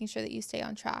making sure that you stay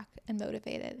on track and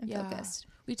motivated and focused.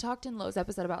 We talked in Lo's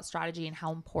episode about strategy and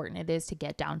how important it is to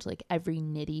get down to like every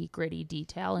nitty gritty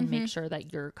detail and make sure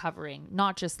that you're covering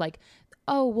not just like,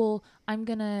 oh, well, I'm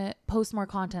going to post more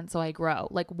content so I grow.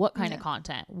 Like what kind of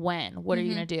content? When? What are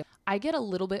you going to do? I get a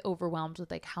little bit overwhelmed with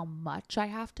like how much I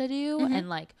have to do and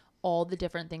like all the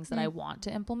different things that I want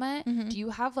to implement. Do you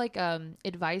have like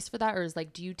advice for that, or is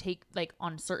like, do you take like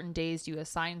on certain days, do you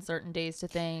assign certain days to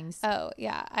things? Oh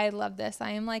yeah, I love this.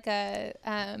 I am like a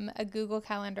Google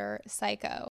Calendar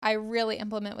psycho. I really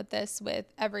implement with this with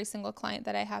every single client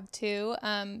that I have too,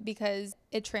 because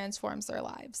it transforms their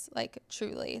lives, like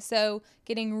truly. So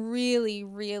getting really,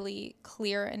 really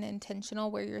clear and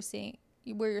intentional where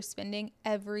you're spending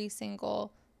every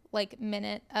single like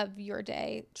minute of your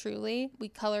day. Truly, we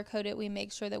color code it. We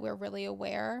make sure that we're really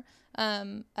aware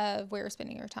of where you're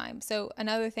spending your time. So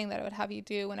another thing that I would have you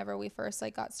do whenever we first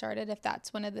like got started, if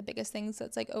that's one of the biggest things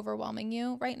that's like overwhelming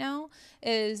you right now,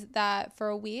 is that for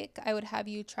a week I would have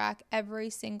you track every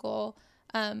single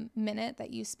minute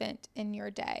that you spent in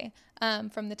your day,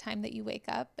 from the time that you wake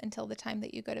up until the time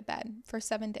that you go to bed for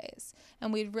 7 days.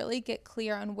 And we'd really get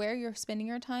clear on where you're spending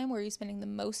your time, where you're spending the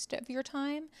most of your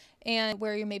time, and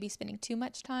where you're maybe spending too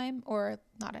much time or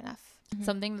not enough.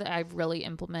 Something that I've really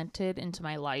implemented into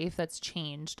my life that's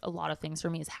changed a lot of things for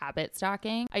me is habit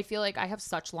stacking. I feel like I have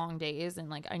such long days, and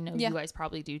like I know you guys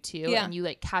probably do too. And you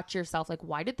like catch yourself like,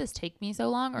 why did this take me so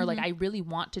long? Or like I really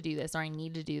want to do this, or I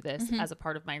need to do this as a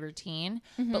part of my routine,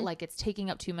 but like it's taking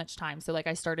up too much time. So like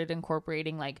I started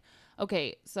incorporating like,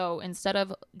 okay, so instead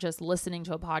of just listening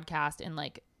to a podcast and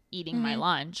like eating my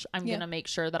lunch, I'm gonna make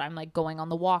sure that I'm like going on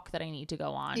the walk that I need to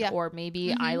go on, or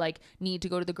maybe I like need to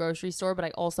go to the grocery store, but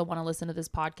I also want to listen to this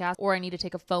podcast, or I need to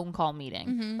take a phone call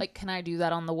meeting. Like, can I do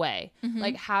that on the way?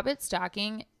 Like habit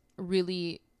stacking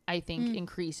really, I think,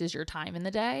 increases your time in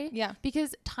the day. Yeah,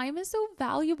 because time is so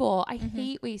valuable. I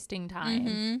hate wasting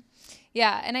time.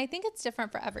 Yeah. And I think it's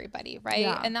different for everybody, right?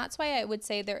 Yeah. And that's why I would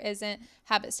say there isn't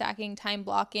habit stacking, time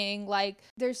blocking. Like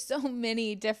there's so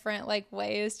many different like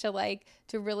ways to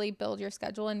really build your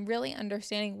schedule, and really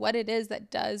understanding what it is that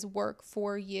does work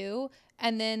for you.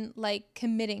 And then like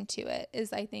committing to it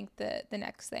is, I think, the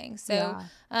next thing. So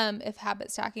if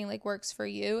habit stacking like works for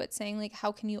you, it's saying like,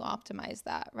 how can you optimize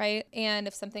that? Right. And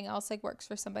if something else like works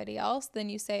for somebody else, then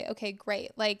you say, okay,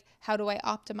 great. Like, how do I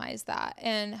optimize that?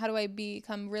 And how do I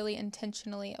become really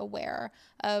intentionally aware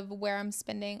of where I'm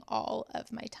spending all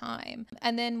of my time?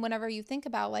 And then whenever you think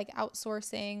about like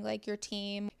outsourcing like your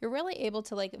team, you're really able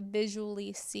to like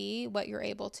visually see what you're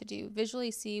able to do,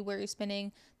 visually see where you're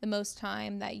spending the most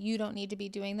time that you don't need to be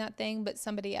doing that thing, but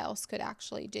somebody else could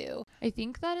actually do. I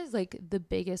think that is like the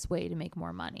biggest way to make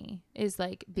more money, is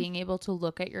like being able to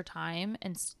look at your time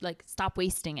and like stop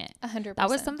wasting it. 100%. That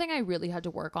was something I really had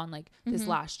to work on like this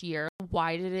last year.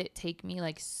 Why did it take me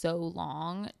like so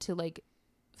long to like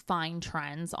find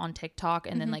trends on TikTok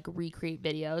and then like recreate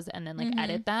videos and then like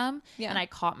edit them? And I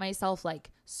caught myself like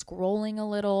scrolling a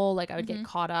little, like I would get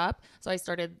caught up. So I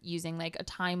started using like a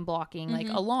time blocking like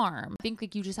alarm. I think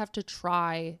like you just have to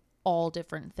try all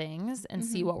different things and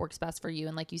see what works best for you,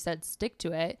 and like you said, stick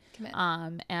to it. Commit.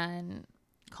 And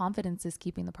confidence is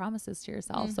keeping the promises to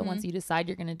yourself. So once you decide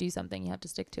you're going to do something, you have to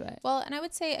stick to it. Well, and I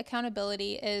would say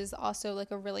accountability is also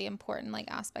like a really important like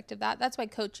aspect of that. That's why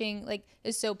coaching like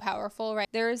is so powerful, right?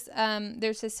 There's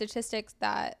a statistics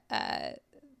that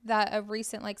a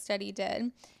recent like study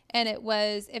did, and it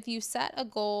was, if you set a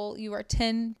goal, you are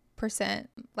 10%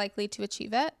 likely to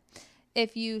achieve it.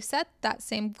 If you set that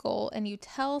same goal and you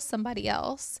tell somebody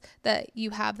else that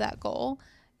you have that goal,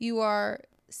 you are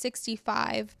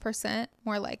 65%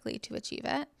 more likely to achieve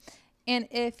it. And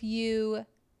if you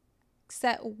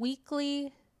set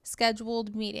weekly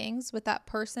scheduled meetings with that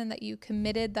person that you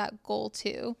committed that goal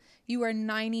to, you are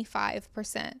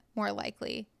 95% more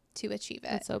likely to achieve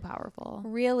it. It's so powerful.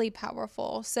 Really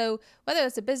powerful. So whether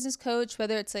it's a business coach,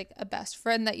 whether it's like a best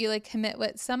friend that you like commit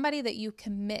with, somebody that you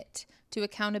commit to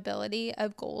accountability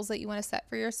of goals that you want to set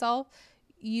for yourself,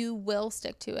 you will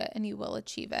stick to it and you will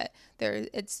achieve it.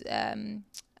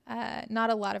 not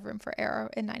a lot of room for error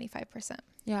in 95%.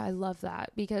 Yeah, I love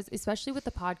that, because especially with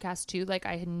the podcast too, like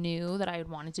I knew that I had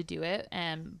wanted to do it,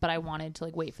 but I wanted to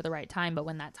like wait for the right time. But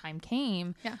when that time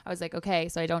came, I was like, okay,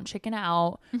 so I don't chicken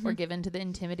out or give in to the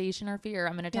intimidation or fear.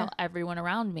 I'm going to tell everyone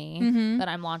around me that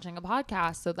I'm launching a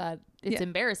podcast, so that it's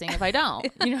embarrassing if I don't.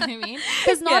 You know what I mean?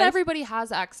 Because not everybody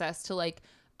has access to like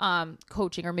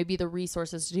coaching, or maybe the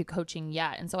resources to do coaching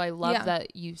yet. And so I love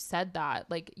that you said that.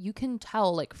 Like you can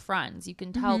tell like friends, you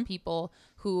can tell people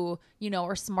who, you know,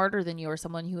 are smarter than you, or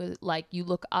someone who like you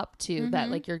look up to,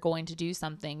 that like you're going to do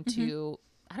something to,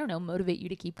 I don't know, motivate you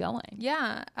to keep going.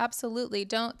 Yeah, absolutely.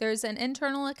 There's an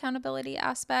internal accountability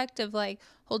aspect of like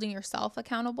holding yourself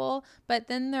accountable, but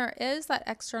then there is that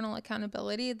external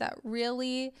accountability that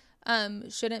really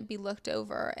shouldn't be looked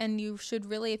over. And you should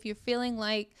really, if you're feeling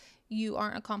like you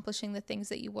aren't accomplishing the things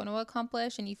that you want to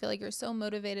accomplish and you feel like you're so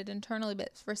motivated internally,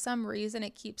 but for some reason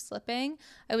it keeps slipping,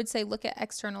 I would say look at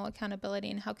external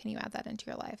accountability and how can you add that into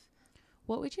your life.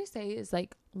 What would you say is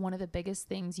like one of the biggest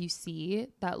things you see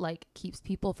that like keeps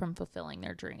people from fulfilling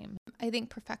their dream? I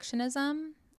think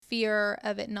perfectionism, fear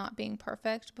of it not being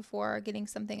perfect before getting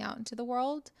something out into the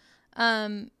world,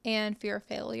 and fear of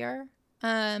failure,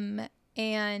 and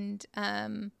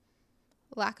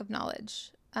lack of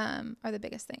knowledge are the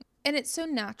biggest thing. And it's so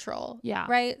natural,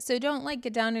 right? So don't like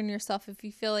get down on yourself if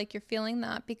you feel like you're feeling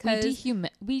that, because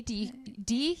we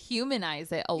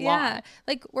dehumanize it a lot. Yeah,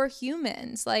 like we're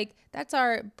humans. Like that's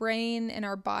our brain and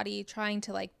our body trying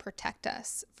to like protect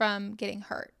us from getting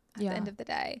hurt at the end of the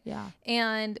day. Yeah,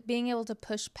 and being able to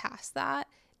push past that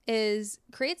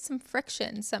creates some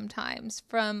friction sometimes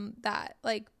from that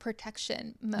like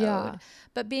protection mode. Yeah.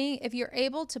 But if you're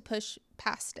able to push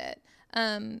past it,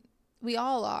 we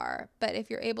all are, but if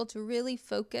you're able to really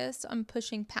focus on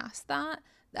pushing past that,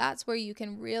 that's where you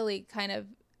can really kind of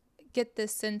get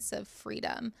this sense of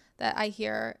freedom that I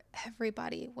hear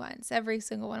everybody wants. Every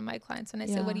single one of my clients, when I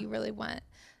say, what do you really want?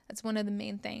 That's one of the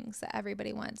main things that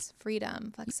everybody wants: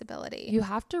 freedom, flexibility. You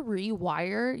have to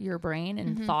rewire your brain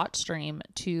and thought stream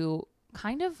to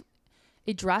kind of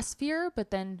address fear, but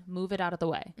then move it out of the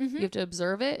way. You have to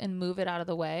observe it and move it out of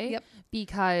the way,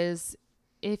 because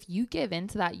if you give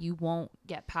into that, you won't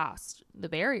get past the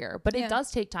barrier. But it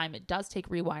does take time. It does take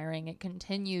rewiring. It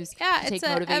continues to take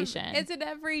motivation. It's an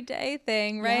everyday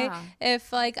thing, right? Yeah.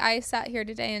 If like I sat here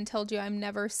today and told you I'm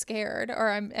never scared, or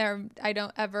I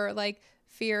don't ever like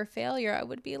fear failure, I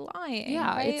would be lying.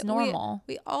 Yeah, right? It's normal.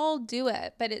 We all do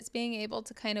it, but it's being able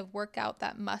to kind of work out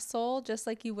that muscle, just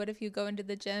like you would if you go into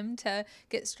the gym to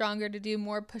get stronger, to do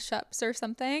more push-ups or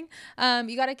something.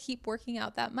 You got to keep working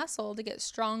out that muscle to get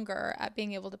stronger at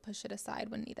being able to push it aside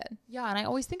when needed. Yeah, and I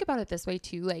always think about it this way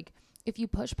too, like if you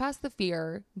push past the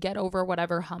fear, get over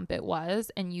whatever hump it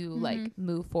was, and you like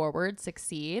move forward,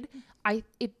 succeed,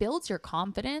 it builds your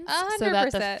confidence 100%. So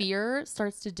that the fear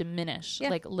starts to diminish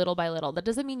like little by little. That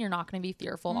doesn't mean you're not going to be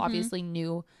fearful. Obviously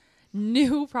new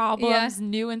problems,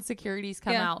 new insecurities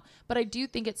come out, but I do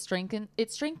think it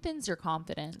strengthens your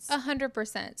confidence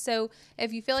 100%. So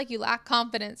if you feel like you lack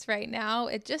confidence right now,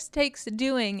 it just takes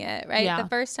doing it, right? The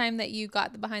first time that you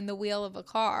got behind the wheel of a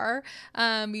car,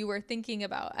 you were thinking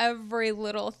about every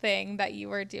little thing that you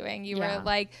were doing. You were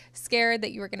like scared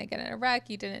that you were going to get in a wreck.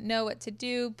 You didn't know what to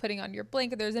do, putting on your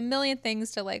blanket. There's a million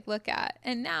things to like look at.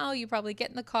 And now you probably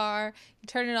get in the car, you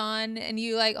turn it on, and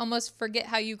you like almost forget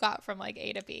how you got from like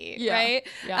A to B. Right?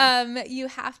 Yeah. You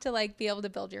have to like be able to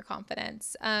build your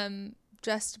confidence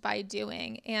just by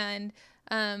doing and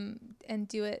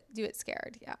do it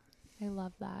scared. Yeah. I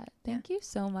love that. Thank you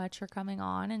so much for coming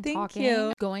on and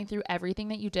talking, going through everything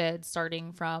that you did,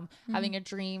 starting from having a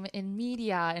dream in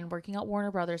media and working at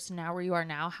Warner Brothers to now where you are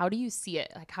now. How do you see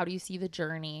it? Like, how do you see the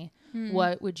journey?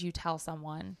 What would you tell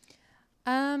someone?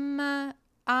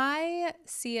 I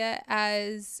see it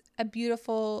as a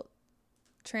beautiful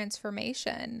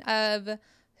transformation of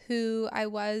who I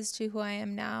was to who I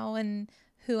am now, and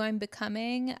who I'm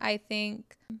becoming, I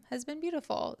think has been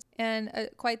beautiful, and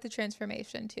quite the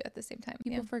transformation too at the same time.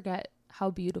 People forget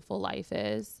how beautiful life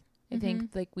is. I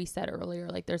think like we said earlier,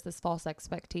 like there's this false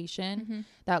expectation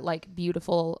that like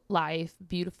beautiful life,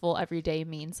 beautiful every day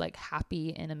means like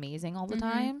happy and amazing all the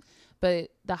time.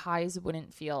 But the highs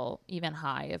wouldn't feel even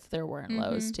high if there weren't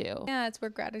lows too. Yeah, it's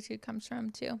where gratitude comes from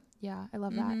too. Yeah, I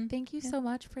love that. Thank you so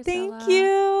much, Priscilla. Thank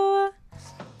you.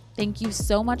 Thank you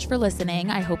so much for listening.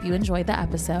 I hope you enjoyed the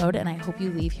episode, and I hope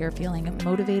you leave here feeling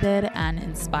motivated and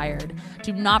inspired.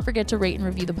 Do not forget to rate and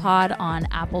review the pod on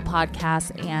Apple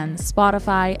Podcasts and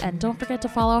Spotify. And don't forget to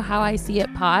follow How I See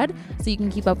It Pod so you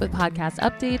can keep up with podcast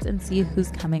updates and see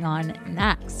who's coming on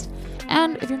next.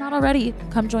 And if you're not already,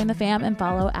 come join the fam and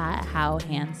follow at How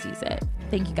Han Sees It.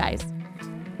 Thank you guys.